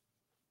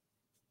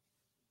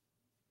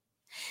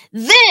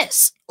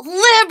 This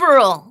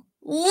liberal,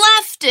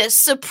 leftist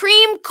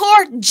Supreme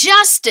Court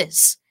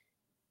justice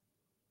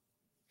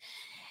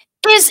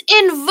is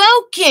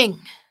invoking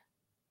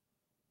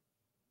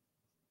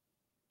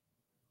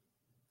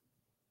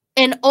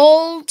an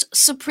old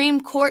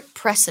Supreme Court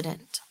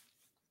precedent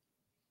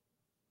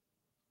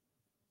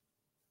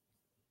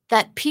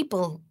that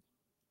people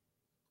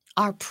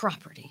are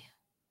property,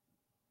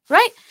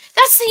 right?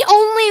 That's the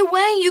only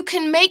way you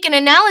can make an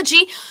analogy.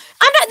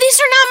 These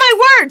are not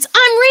my words.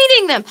 I'm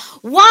reading them.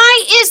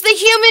 Why is the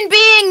human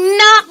being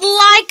not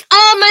like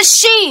a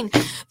machine?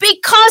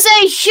 Because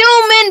a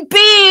human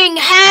being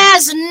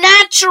has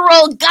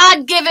natural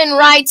God-given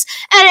rights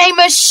and a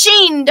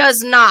machine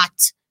does not.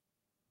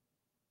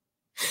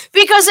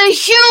 Because a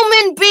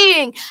human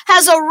being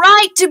has a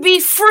right to be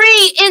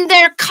free in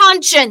their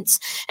conscience.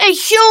 A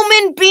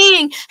human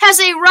being has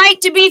a right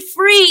to be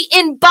free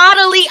in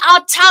bodily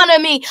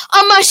autonomy.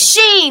 A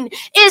machine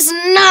is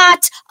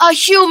not a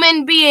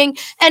human being,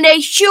 and a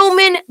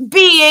human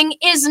being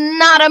is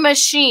not a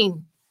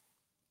machine.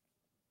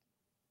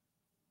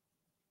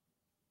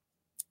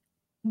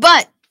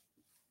 But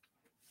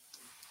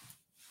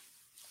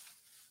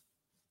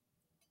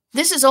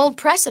this is old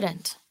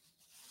precedent.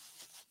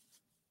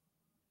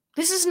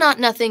 This is not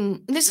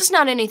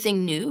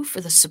anything new for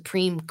the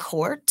Supreme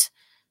Court.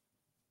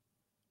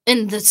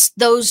 And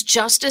those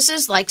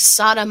justices like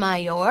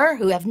Sotomayor,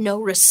 who have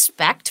no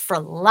respect for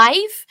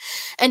life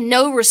and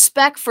no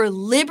respect for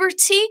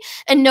liberty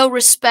and no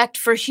respect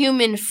for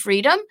human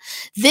freedom,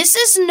 this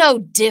is no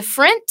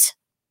different.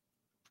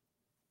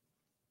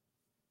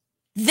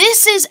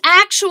 This is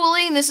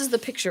actually, and this is the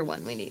picture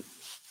one we need.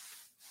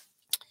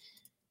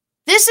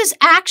 This is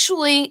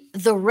actually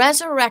the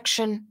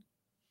resurrection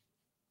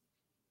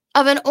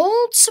of an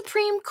old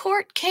Supreme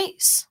Court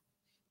case.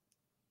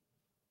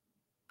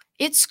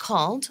 It's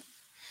called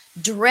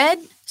Dred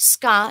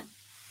Scott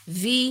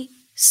v.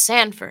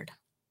 Sanford.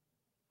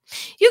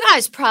 You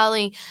guys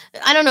probably,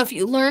 I don't know if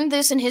you learned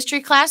this in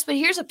history class, but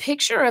here's a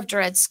picture of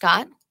Dred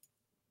Scott.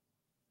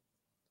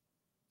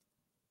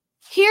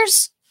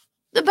 Here's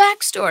the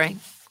backstory.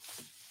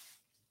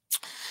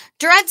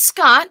 Dred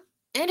Scott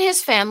and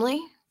his family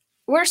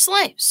were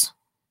slaves.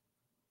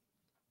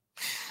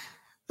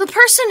 The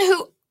person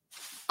who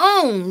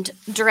owned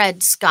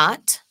Dred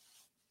Scott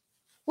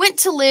went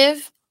to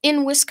live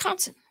in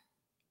Wisconsin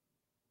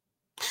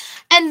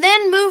and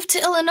then moved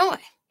to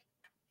Illinois.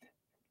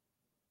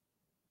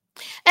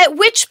 At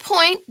which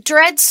point,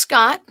 Dred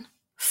Scott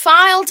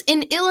filed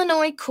in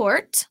Illinois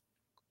court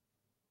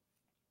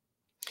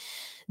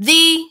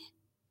the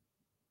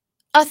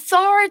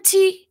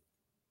authority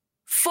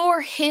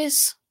for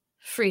his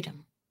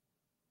freedom.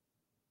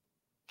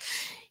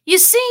 You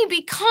see,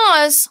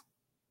 because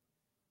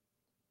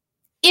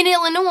in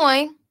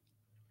Illinois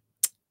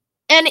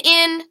and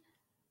in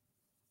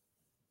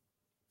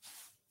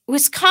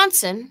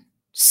Wisconsin,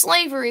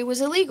 slavery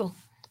was illegal.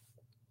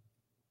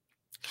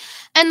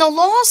 And the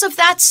laws of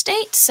that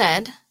state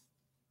said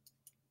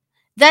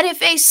that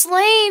if a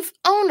slave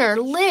owner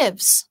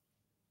lives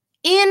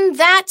in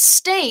that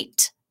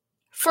state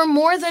for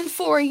more than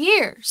 4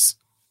 years,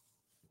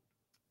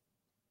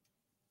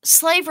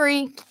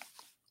 slavery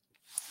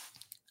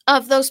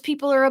of those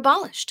people are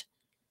abolished.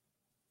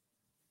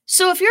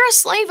 So if you're a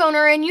slave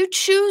owner and you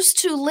choose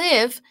to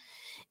live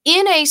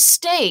in a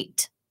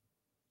state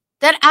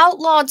that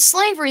outlawed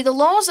slavery, the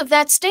laws of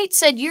that state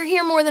said, you're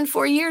here more than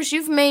 4 years,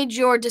 you've made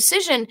your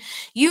decision,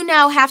 you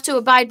now have to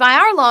abide by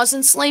our laws,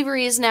 and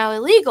slavery is now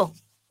illegal.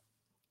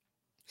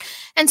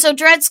 And so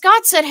Dred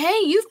Scott said, hey,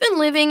 you've been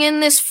living in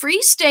this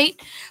free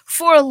state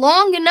for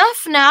long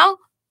enough now.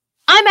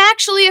 I'm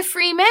actually a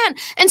free man.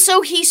 And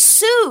so he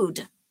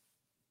sued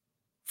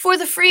for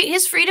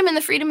his freedom and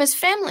the freedom of his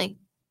family.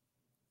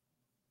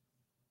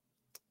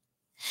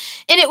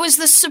 And it was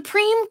the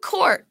Supreme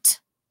Court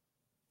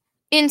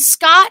in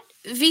Scott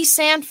v.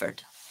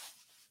 Sanford.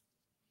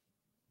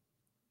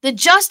 The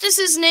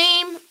justice's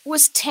name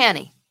was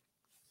Taney,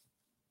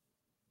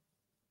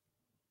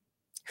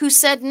 who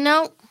said,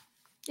 no,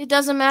 it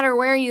doesn't matter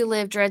where you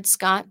live, Dred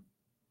Scott,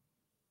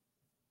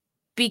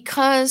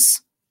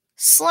 because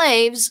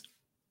slaves,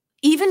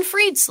 even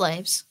freed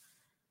slaves,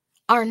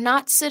 are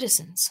not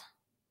citizens.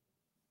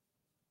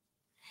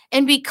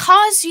 And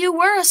because you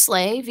were a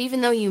slave, even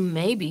though you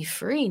may be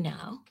free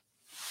now,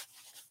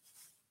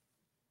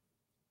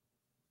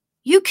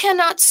 you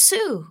cannot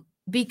sue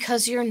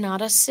because you're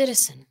not a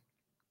citizen.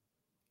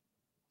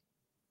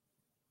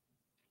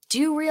 Do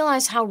you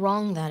realize how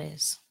wrong that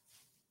is?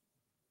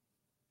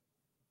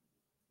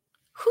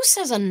 Who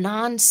says a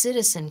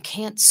non-citizen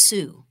can't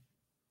sue?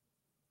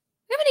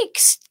 Do you have any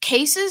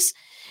cases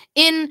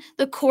in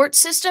the court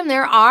system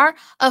there are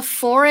of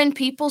foreign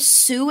people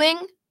suing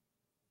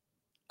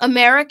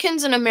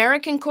Americans and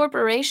American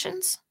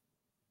corporations?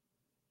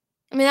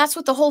 I mean, that's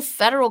what the whole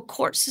federal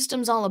court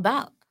system's all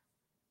about.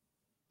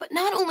 But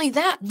not only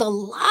that, the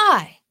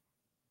lie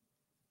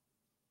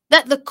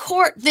that the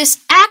court,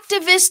 this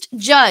activist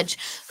judge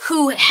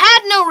who had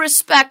no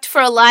respect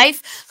for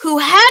life, who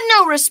had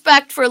no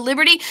respect for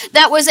liberty,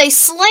 that was a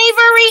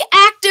slavery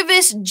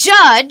activist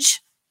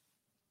judge,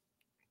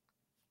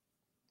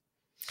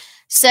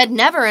 said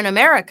never in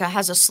America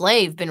has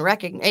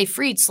a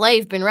freed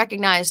slave been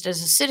recognized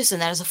as a citizen.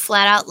 That is a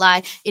flat out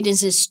lie. It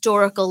is a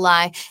historical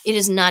lie. It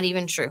is not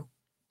even true.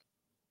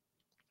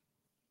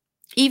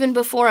 Even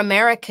before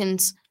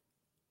Americans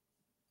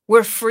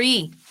were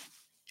free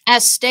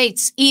as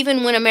states,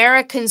 even when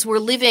Americans were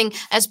living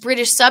as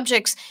British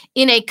subjects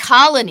in a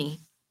colony,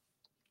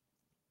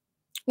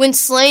 when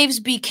slaves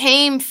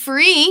became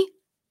free,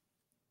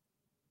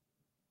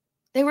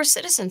 they were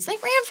citizens. They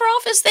ran for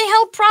office. They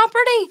held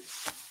property.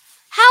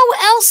 How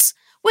else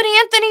would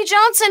Anthony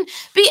Johnson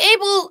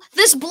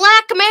this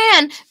black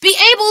man, be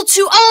able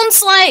to own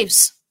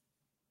slaves?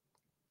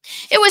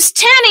 It was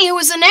Taney who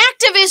was an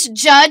activist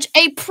judge,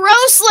 a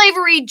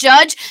pro-slavery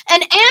judge,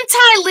 an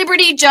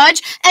anti-liberty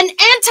judge, an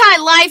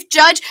anti-life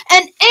judge,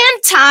 an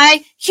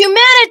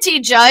anti-humanity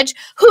judge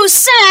who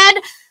said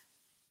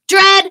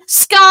Dred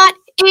Scott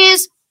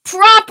is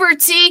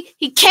property.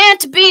 He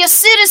can't be a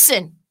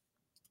citizen.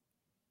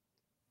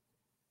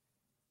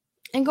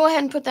 And go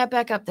ahead and put that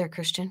back up there,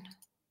 Christian.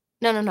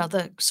 No,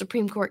 the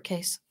Supreme Court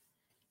case.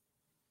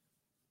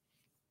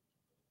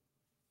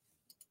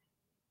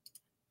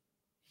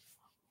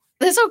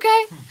 That's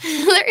okay.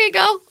 There you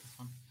go.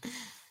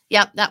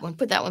 Yep, that one.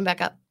 Put that one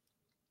back up.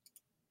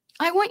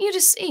 I want you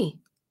to see.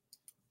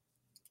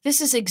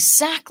 This is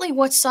exactly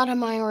what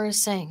Sotomayor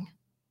is saying.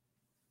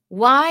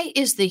 Why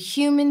is the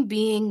human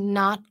being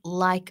not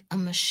like a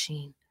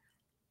machine?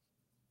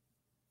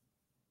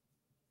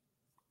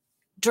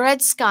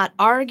 Dred Scott,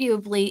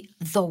 arguably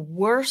the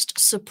worst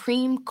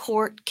Supreme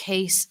Court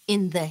case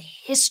in the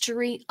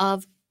history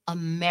of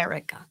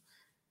America,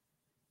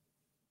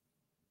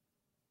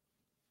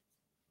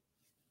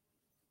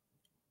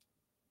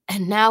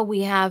 And now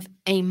we have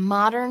a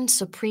modern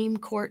Supreme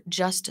Court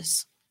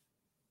justice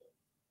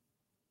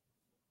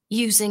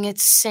using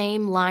its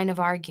same line of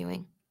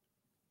arguing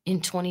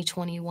in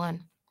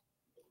 2021.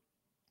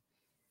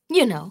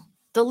 You know,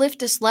 the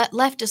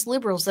leftist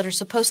liberals that are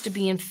supposed to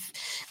be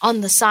on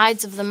the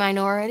sides of the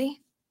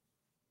minority,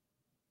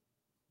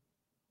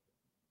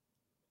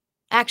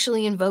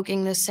 actually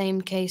invoking the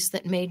same case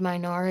that made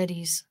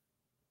minorities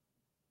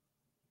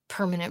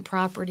permanent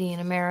property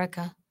in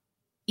America,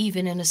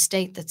 even in a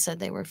state that said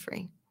they were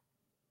free.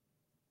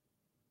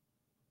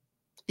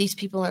 These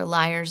people are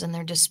liars and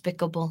they're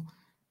despicable.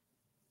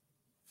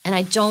 And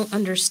I don't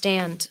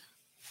understand.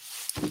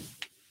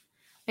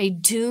 I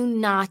do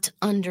not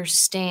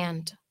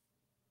understand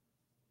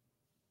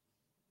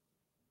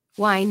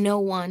why no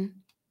one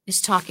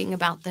is talking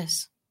about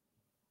this.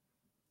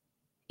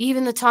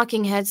 Even the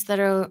talking heads that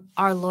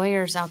are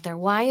lawyers out there,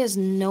 why is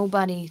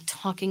nobody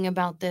talking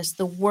about this?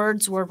 The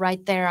words were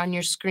right there on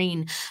your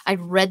screen. I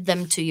read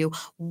them to you.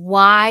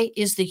 Why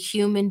is the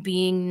human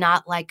being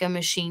not like a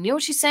machine? You know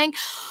what she's saying?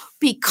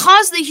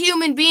 Because the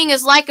human being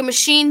is like a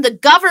machine, the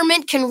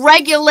government can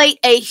regulate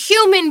a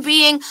human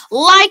being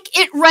like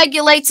it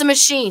regulates a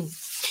machine.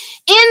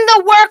 In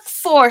the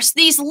workforce,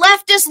 these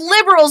leftist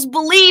liberals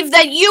believe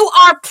that you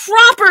are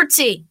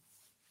property.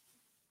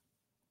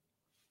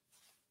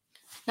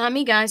 Not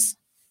me, guys.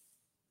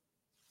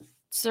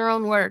 It's their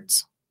own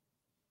words.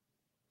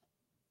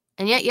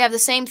 And yet you have the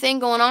same thing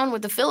going on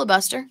with the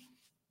filibuster,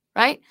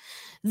 right?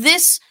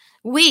 This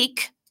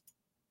week,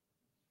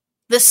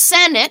 the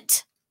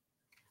Senate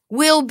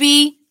will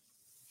be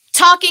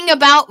talking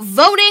about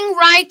voting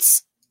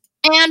rights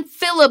and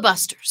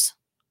filibusters.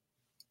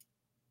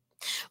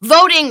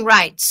 Voting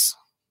rights.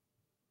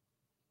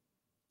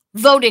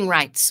 Voting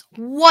rights.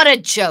 What a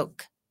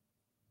joke.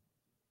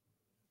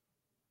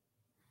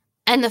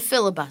 And the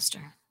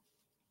filibuster.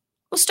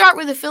 We'll start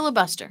with the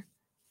filibuster.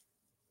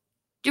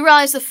 Do you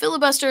realize the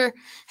filibuster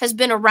has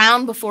been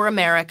around before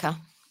America?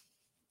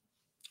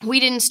 We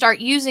didn't start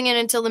using it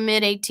until the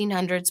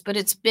mid-1800s, but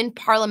it's been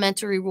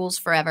parliamentary rules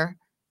forever,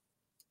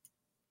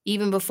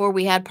 even before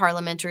we had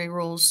parliamentary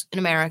rules in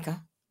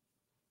America.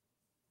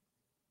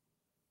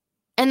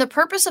 And the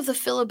purpose of the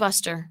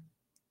filibuster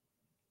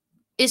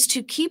is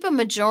to keep a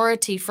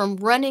majority from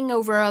running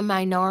over a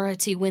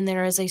minority when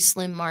there is a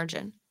slim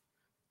margin.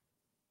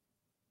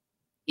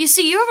 You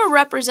see, you have a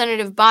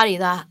representative body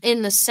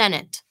in the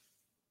Senate.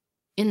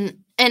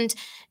 And in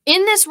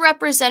this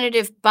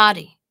representative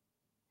body,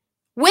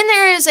 when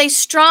there is a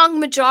strong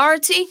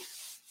majority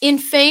in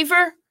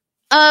favor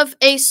of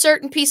a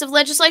certain piece of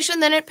legislation,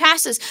 then it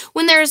passes.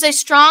 When there is a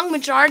strong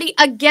majority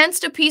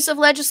against a piece of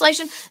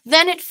legislation,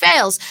 then it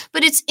fails.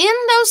 But it's in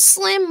those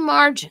slim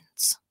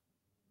margins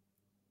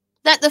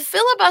that the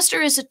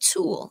filibuster is a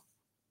tool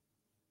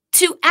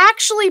to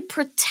actually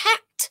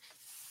protect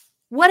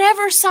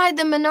whatever side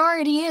the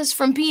minority is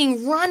from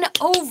being run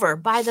over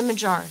by the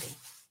majority.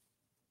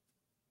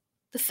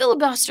 The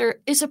filibuster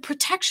is a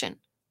protection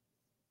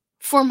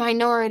for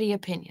minority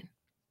opinion.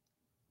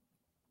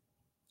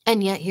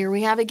 And yet here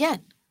we have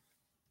again,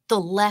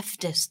 the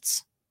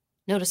leftists.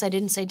 Notice I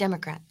didn't say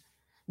Democrat.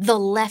 The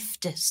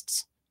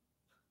leftists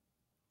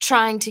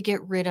trying to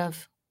get rid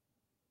of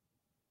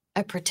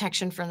a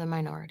protection for the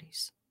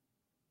minorities.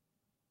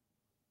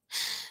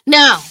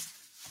 Now,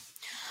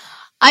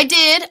 I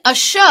did a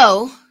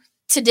show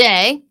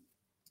today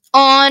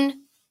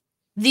on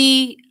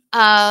the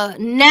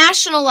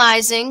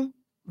nationalizing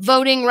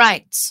voting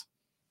rights.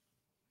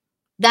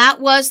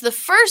 That was the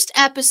first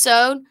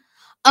episode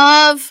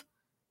of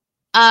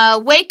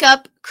Wake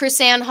Up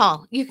Chrisanne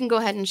Hall. You can go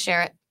ahead and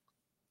share it.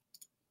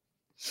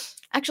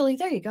 Actually,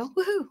 there you go.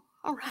 Woohoo.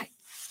 All right.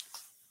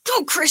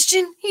 Go,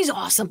 Christian. He's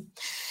awesome.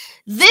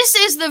 This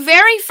is the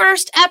very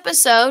first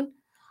episode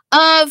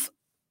of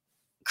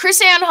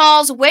Chrisanne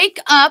Hall's Wake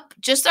Up,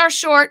 just our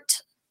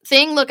short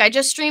thing. Look, I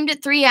just streamed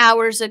it 3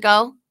 hours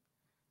ago.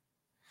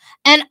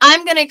 And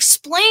I'm going to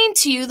explain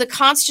to you the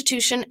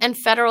Constitution and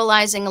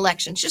federalizing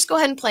elections. Just go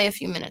ahead and play a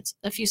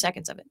few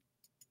seconds of it.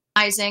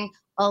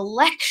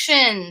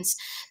 Elections.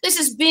 This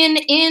has been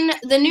in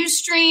the news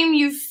stream.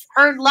 You've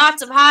heard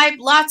lots of hype,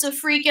 lots of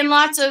freaking,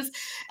 lots of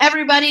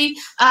everybody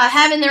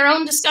having their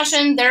own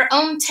discussion, their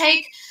own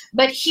take.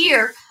 But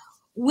here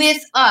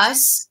with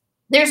us,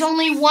 there's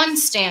only one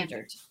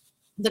standard,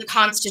 the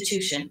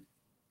Constitution.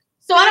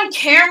 So I don't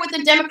care what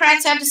the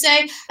Democrats have to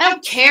say. I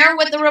don't care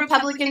what the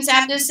Republicans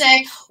have to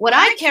say. What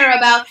I care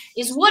about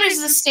is what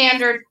does the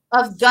standard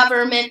of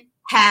government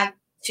have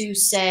to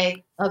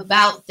say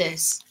about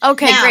this.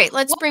 Okay, now, great.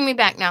 Let's bring me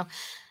back now.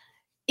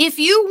 If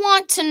you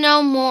want to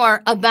know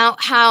more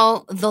about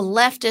how the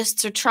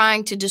leftists are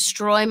trying to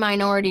destroy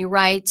minority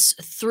rights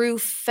through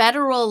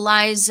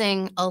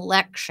federalizing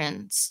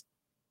elections,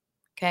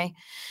 okay,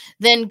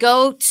 then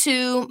go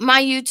to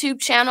my YouTube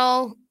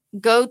channel,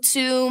 go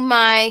to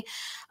my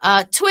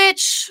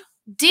Twitch,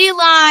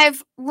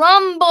 DLive,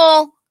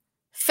 Rumble,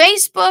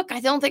 Facebook.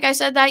 I don't think I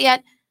said that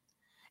yet.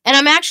 And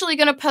I'm actually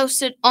going to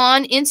post it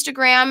on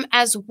Instagram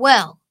as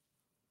well.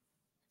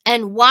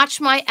 And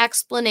watch my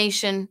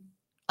explanation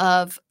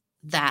of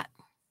that.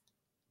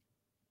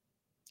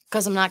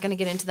 Because I'm not going to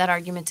get into that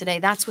argument today.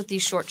 That's what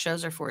these short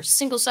shows are for.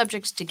 Single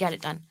subjects to get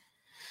it done.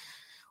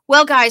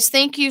 Well, guys,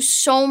 thank you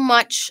so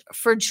much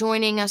for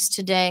joining us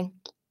today.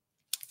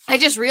 I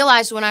just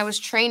realized when I was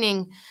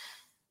training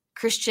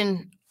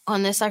Christian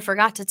on this, I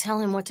forgot to tell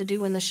him what to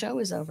do when the show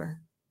is over.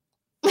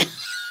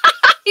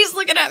 He's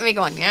looking at me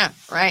going, yeah,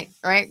 right,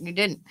 you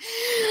didn't.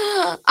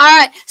 All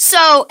right,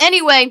 so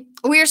anyway,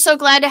 we are so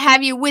glad to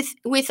have you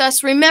with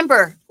us.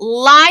 Remember,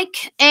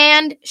 like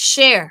and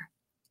share.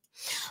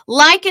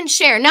 Like and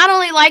share. Not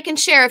only like and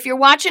share, if you're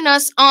watching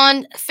us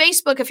on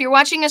Facebook, if you're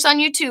watching us on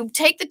YouTube,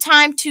 take the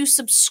time to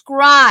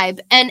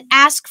subscribe and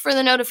ask for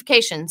the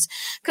notifications,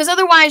 because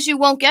otherwise you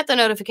won't get the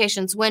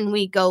notifications when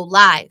we go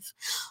live.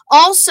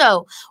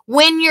 Also,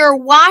 when you're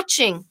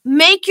watching,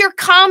 make your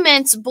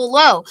comments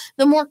below.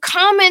 The more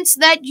comments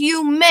that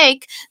you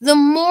make, the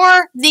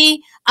more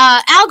the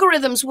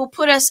algorithms will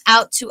put us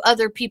out to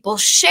other people.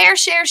 Share,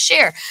 share,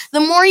 share. The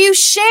more you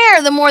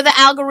share, the more the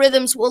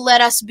algorithms will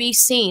let us be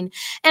seen.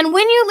 And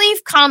when you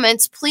leave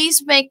comments,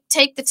 please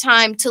take the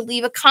time to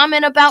leave a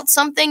comment about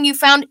something you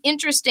found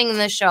interesting in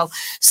the show,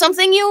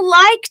 something you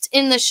liked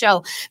in the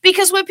show.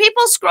 Because when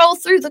people scroll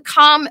through the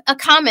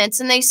comments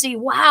and they see,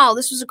 wow,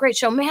 this was a great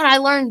show. Man, I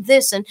learned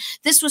this, and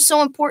this was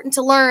so important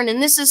to learn,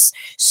 and this is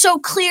so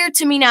clear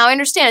to me now. I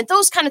understand it.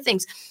 Those kind of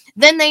things.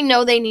 Then they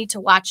know they need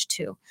to watch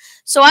too.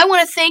 So I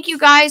want to thank you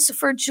guys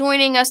for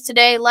joining us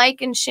today.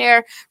 Like and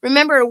share.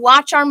 Remember to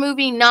watch our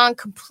movie,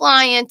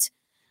 Non-Compliant.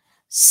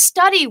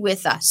 Study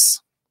with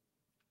us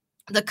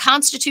the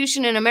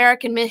Constitution and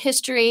American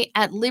History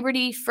at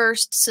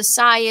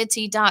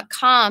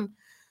libertyfirstsociety.com.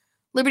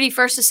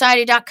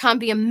 libertyfirstsociety.com.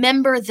 Be a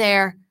member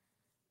there.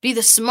 Be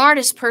the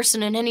smartest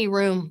person in any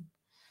room.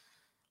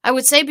 I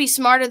would say be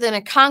smarter than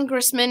a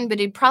congressman, but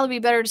it'd probably be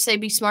better to say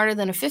be smarter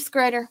than a fifth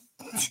grader,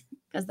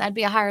 because that'd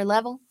be a higher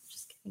level.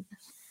 Just kidding.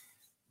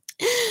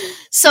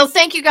 So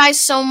thank you guys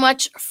so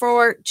much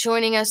for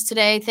joining us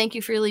today. Thank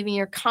you for leaving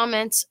your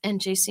comments, and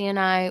JC and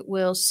I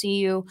will see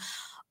you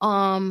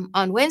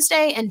on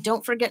Wednesday. And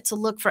don't forget to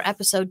look for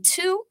episode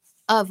 2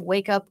 of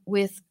Wake Up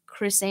with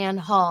Chris Ann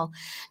Hall.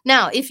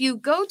 Now, if you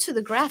go to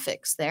the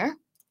graphics there,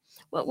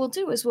 what we'll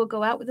do is we'll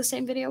go out with the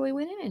same video we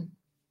went in.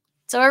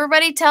 So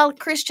everybody tell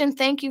Christian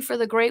thank you for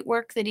the great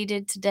work that he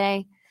did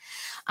today.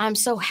 I'm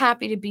so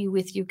happy to be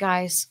with you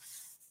guys.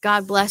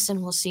 God bless,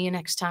 and we'll see you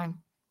next time.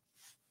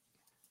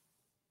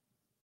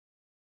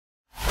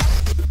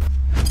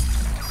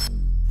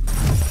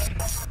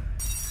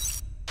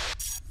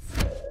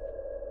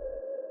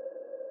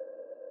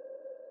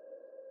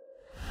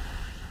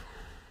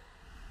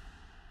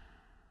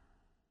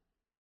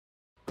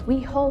 We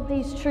hold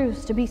these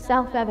truths to be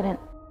self-evident,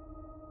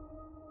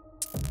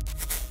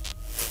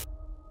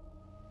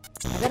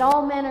 that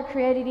all men are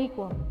created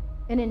equal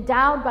and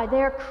endowed by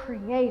their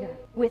Creator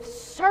with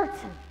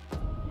certain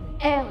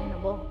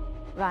inalienable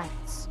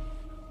rights.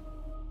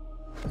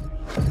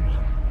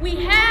 We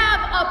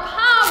have a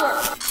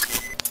power,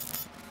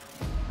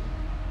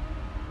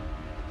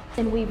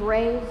 and we've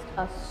raised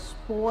a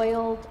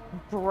spoiled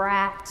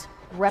brat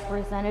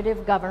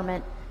representative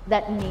government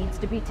that needs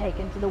to be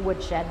taken to the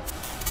woodshed.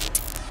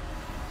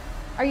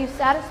 Are you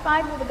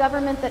satisfied with a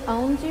government that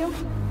owns you?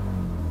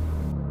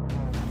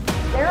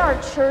 There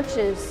are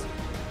churches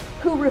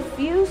who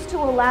refuse to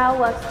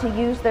allow us to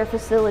use their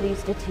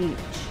facilities to teach.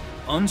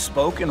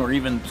 Unspoken or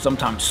even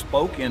sometimes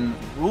spoken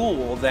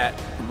rule that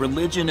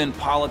religion and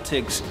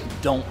politics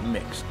don't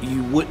mix.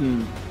 You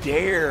wouldn't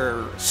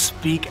dare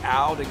speak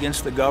out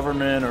against the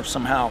government or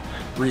somehow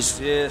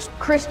resist.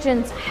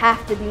 Christians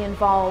have to be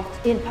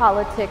involved in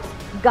politics.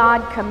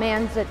 God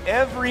commands it.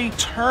 Every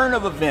turn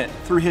of event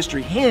through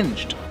history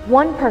hinged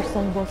One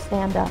person will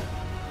stand up,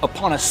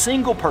 upon a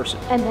single person.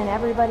 and then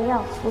everybody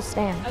else will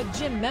stand. A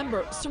gym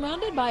member,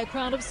 surrounded by a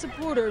crowd of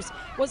supporters,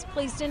 was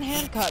placed in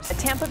handcuffs. A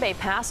Tampa Bay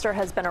pastor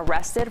has been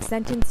arrested.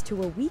 Sentenced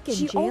to a week in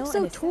She jail.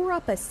 also and tore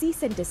up a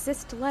cease and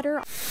desist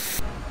letter.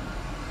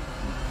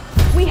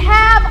 We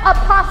have a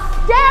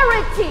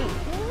posterity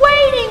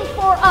waiting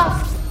for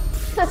us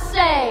to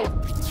say,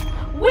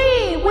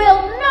 we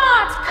will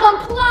not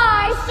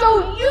comply,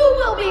 so you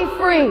will be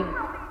free.